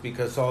companies,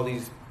 because all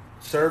these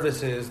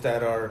services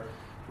that are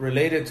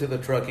related to the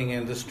trucking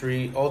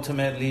industry,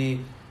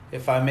 ultimately,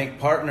 if I make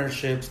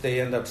partnerships,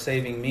 they end up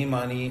saving me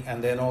money,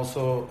 and then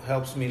also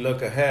helps me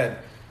look ahead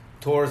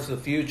towards the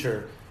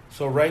future.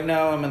 So right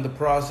now I'm in the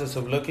process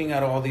of looking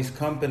at all these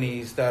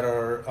companies that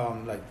are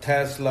like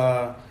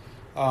Tesla.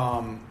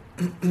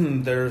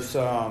 There's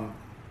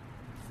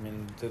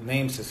the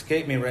names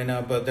escape me right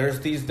now, but there's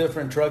these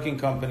different trucking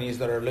companies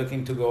that are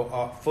looking to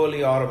go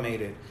fully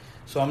automated.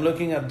 So I'm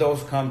looking at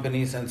those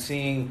companies and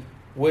seeing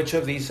which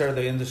of these are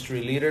the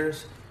industry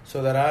leaders,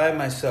 so that I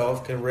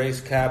myself can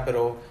raise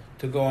capital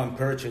to go and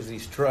purchase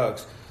these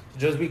trucks.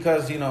 Just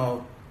because,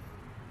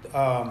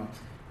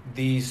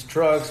 these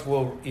trucks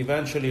will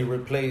eventually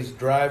replace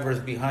drivers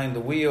behind the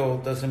wheel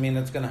doesn't mean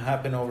it's going to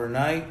happen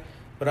overnight,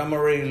 but I'm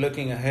already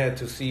looking ahead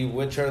to see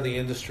which are the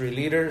industry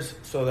leaders,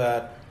 so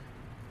that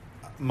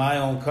my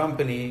own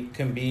company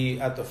can be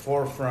at the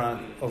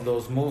forefront of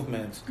those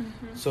movements.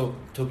 So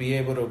to be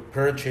able to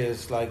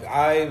purchase, like,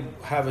 I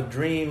have a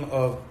dream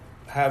of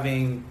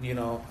having,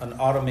 an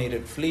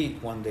automated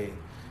fleet one day,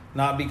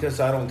 not because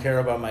I don't care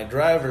about my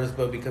drivers,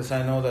 but because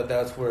I know that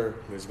that's where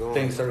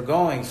things are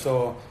going.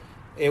 So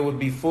it would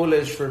be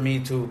foolish for me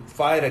to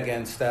fight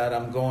against that.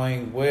 I'm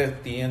going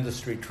with the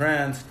industry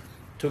trends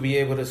to be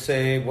able to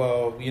say,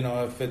 well,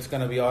 if it's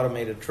going to be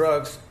automated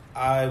trucks,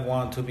 I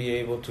want to be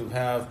able to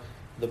have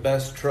the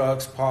best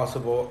trucks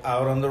possible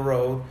out on the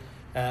road,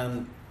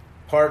 and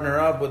partner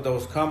up with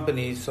those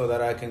companies so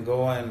that I can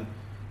go and,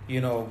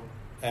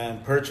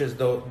 and purchase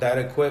that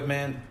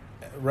equipment.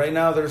 Right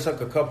now, there's like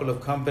a couple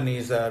of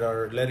companies that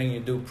are letting you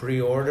do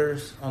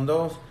pre-orders on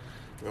those,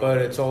 but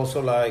it's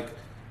also like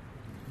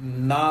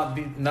not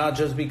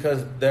just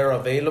because they're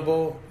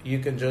available, you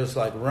can just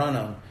like run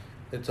them.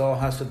 It all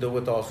has to do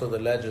with also the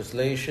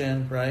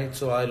legislation, right?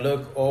 So I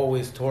look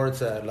always towards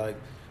that, like,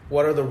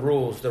 what are the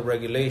rules, the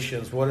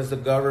regulations? What is the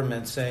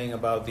government saying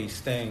about these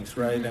things,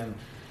 right?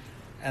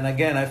 And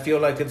again, I feel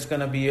like it's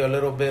going to be a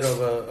little bit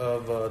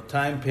of a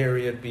time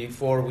period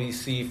before we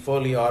see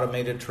fully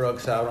automated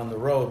trucks out on the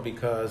road,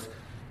 because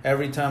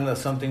every time that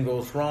something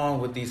goes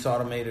wrong with these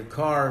automated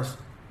cars,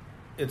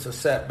 it's a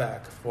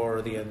setback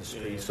for the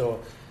industry. So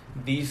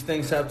these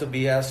things have to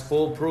be as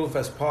foolproof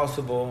as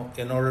possible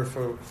in order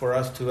for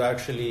us to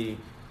actually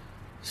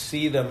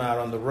see them out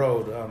on the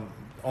road.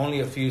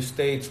 Only a few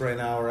states right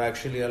now are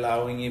actually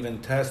allowing even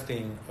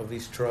testing of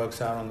these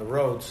trucks out on the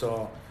road.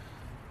 So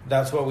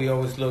that's what we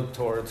always look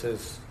towards,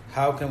 is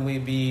how can we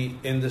be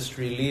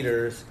industry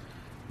leaders,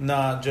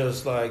 not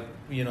just like,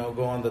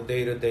 go on the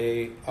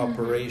day-to-day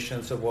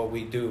operations of what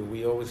we do.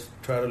 We always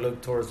try to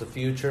look towards the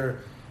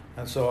future.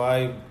 And so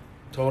I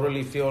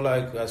totally feel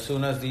like as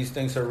soon as these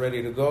things are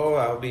ready to go,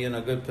 I'll be in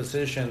a good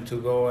position to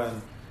go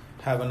and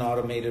have an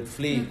automated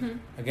fleet.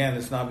 Again,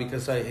 it's not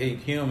because I hate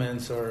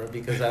humans or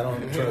because I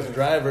don't trust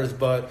drivers,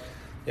 but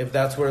if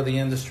that's where the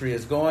industry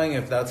is going,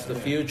 if that's the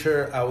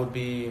future, I would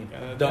be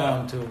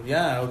dumb to.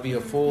 Yeah, I would be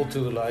a fool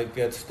to like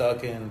get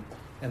stuck in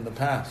the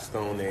past.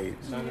 Stone Age.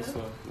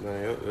 Dinosaur.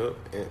 Yep.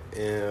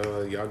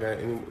 And y'all got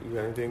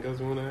anything else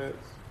you want to add?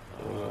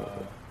 I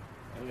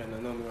ain't got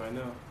nothing on me right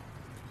now.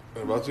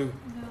 What about you?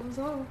 That was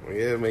all.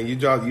 Yeah, man, you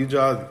dropped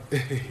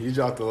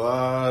a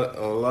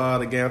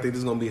lot of game. I think this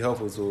is gonna be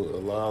helpful to a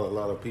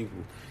lot of people.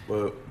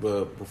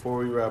 But before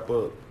we wrap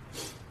up,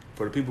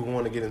 for the people who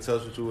want to get in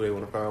touch with you, they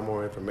want to find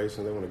more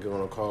information, they want to get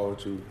on a call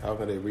with you, how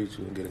can they reach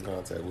you and get in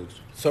contact with you?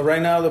 So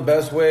right now, the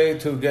best way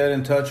to get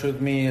in touch with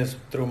me is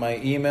through my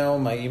email.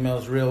 My email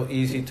is real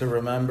easy to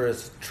remember.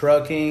 It's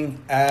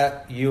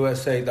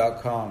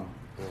trucking@usa.com.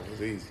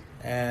 It's easy.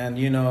 And,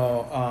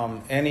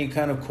 any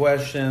kind of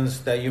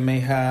questions that you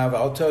may have,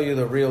 I'll tell you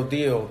the real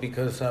deal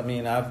because, I've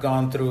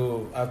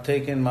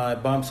taken my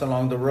bumps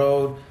along the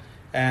road,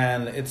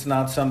 and it's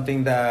not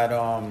something that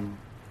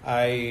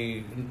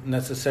I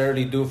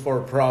necessarily do for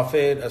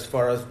profit as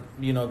far as,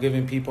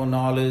 giving people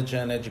knowledge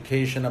and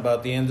education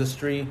about the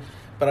industry.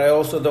 But I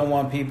also don't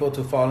want people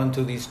to fall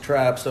into these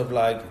traps of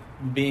like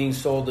being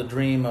sold the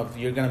dream of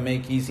you're going to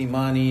make easy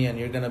money and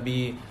you're going to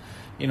be,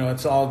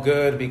 it's all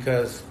good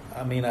because,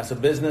 as a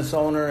business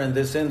owner in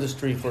this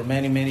industry for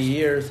many, many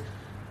years,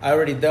 I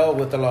already dealt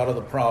with a lot of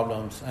the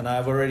problems and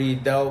I've already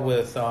dealt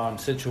with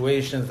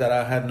situations that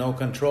I had no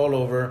control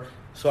over.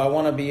 So I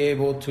want to be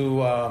able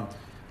to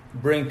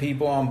bring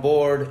people on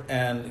board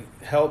and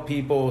help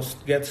people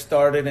get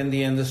started in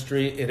the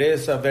industry. It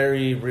is a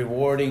very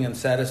rewarding and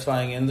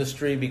satisfying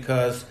industry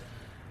because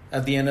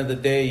at the end of the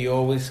day, you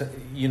always,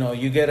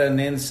 you get an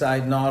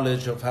inside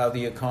knowledge of how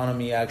the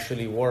economy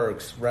actually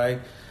works,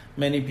 right?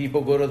 Many people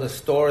go to the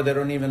store, they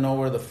don't even know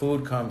where the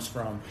food comes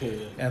from. Yeah.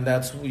 And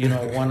that's, they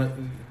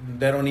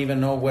don't even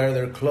know where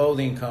their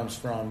clothing comes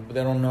from.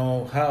 They don't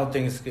know how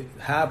things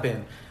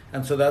happen.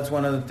 And so that's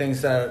one of the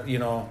things that,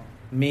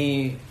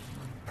 me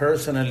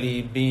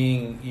personally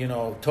being,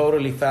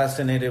 totally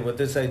fascinated with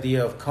this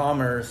idea of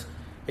commerce,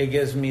 it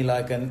gives me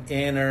like an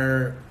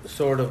inner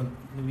sort of,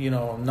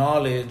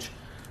 knowledge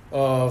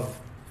of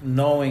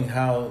knowing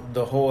how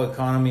the whole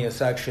economy is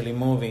actually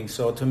moving.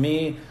 So to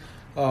me,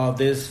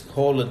 this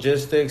whole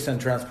logistics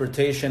and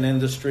transportation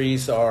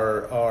industries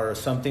are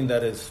something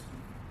that is,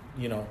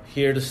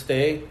 here to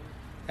stay.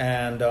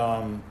 And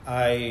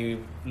I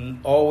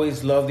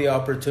always love the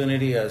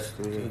opportunity, as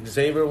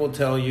Xavier will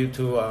tell you,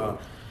 to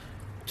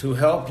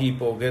help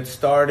people get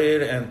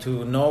started and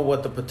to know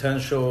what the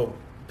potential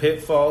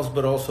pitfalls,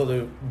 but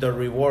also the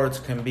rewards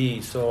can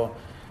be. So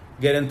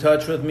get in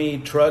touch with me,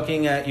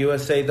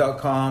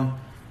 trucking@usa.com,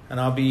 and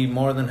I'll be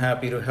more than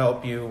happy to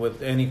help you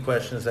with any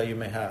questions that you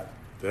may have.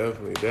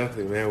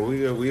 Definitely, man.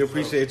 We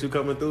appreciate you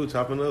coming through,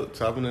 chopping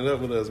it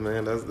up with us,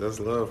 man. That's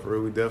love for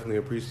real. We definitely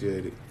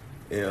appreciate it.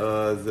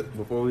 And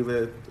before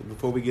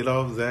we get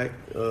off, Zach,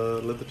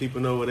 let the people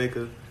know where they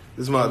could.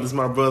 This is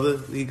my brother.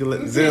 He could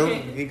let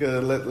Zim. He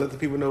could let the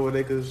people know where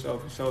they could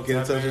get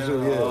in touch with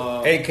you.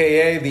 Yeah.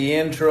 AKA the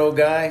intro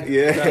guy.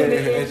 Yeah.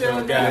 The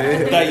intro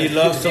guy that you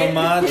love so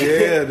much.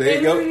 Yeah, there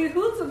you go.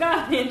 Who's the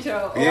guy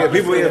intro? Yeah,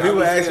 people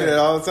ask me that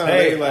all the time.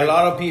 Hey, a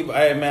lot of people.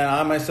 Hey, man,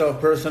 I myself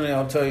personally,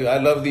 I'll tell you, I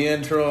love the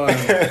intro. And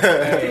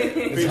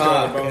it's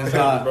hot, bro. It's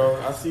hot,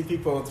 bro. I see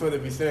people on Twitter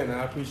be saying that.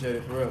 I appreciate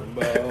it for real.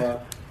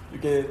 But you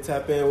can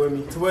tap in with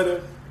me.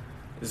 Twitter,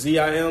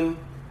 ZIM_Mill,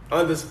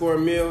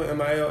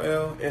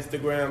 MILL.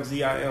 Instagram,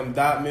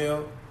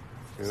 ZIM.Mill.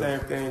 Yeah. Same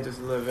thing, just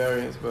a little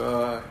variance.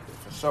 But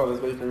for sure,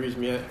 that's where you can reach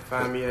me at.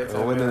 Find me at.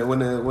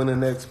 When the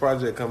next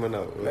project coming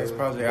up? Next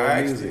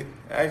project.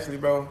 Actually,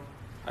 bro,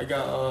 I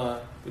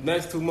got the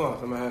next 2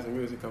 months. I'm gonna have some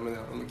music coming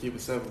out. I'm gonna keep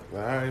it simple.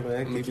 All right,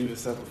 man. I'm gonna keep it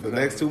simple. The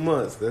next 2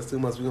 months. That's 2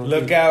 months. We gonna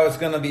look out. It's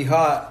gonna be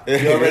hot.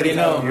 You already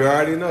know. You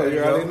already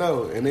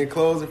know. And then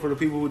closing for the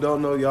people who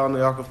don't know,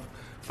 y'all can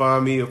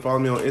find me or follow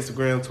me on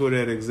Instagram, Twitter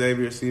at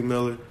Xavier C.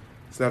 Miller,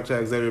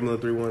 Snapchat Xavier Miller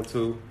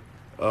 312.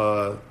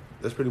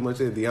 That's pretty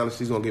much it. Deanna,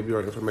 she's gonna give you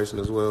our information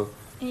as well.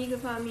 And you can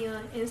find me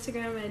on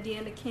Instagram at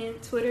Deanna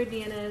Kent, Twitter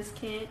Deanna S.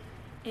 Kent.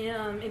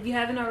 And if you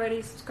haven't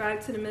already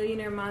subscribed to the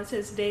Millionaire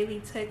Mindsets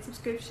Daily Text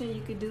subscription,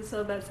 you could do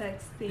so by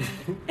texting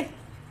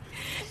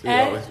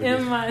at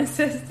M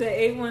Mindsets to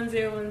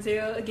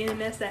 81010. Again,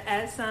 that's the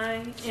 @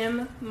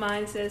 M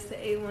Mindsets to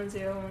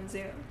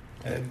 81010.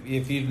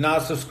 If you've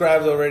not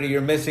subscribed already,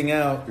 you're missing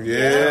out.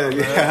 Yeah.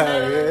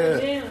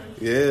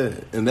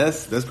 And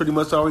that's pretty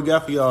much all we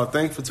got for y'all.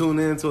 Thanks for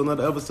tuning in to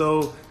another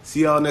episode.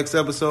 See y'all next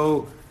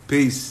episode.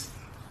 Peace.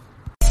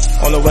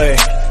 On the way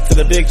to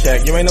the big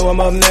check. You ain't know I'm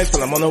up next,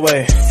 but I'm on the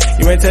way.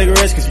 You ain't take a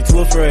risk cause you too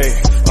afraid.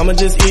 I'ma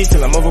just eat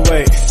till I'm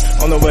overweight.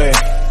 On the way.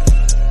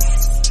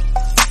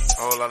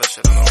 Whole lot of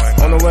shit on the way.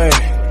 On the way.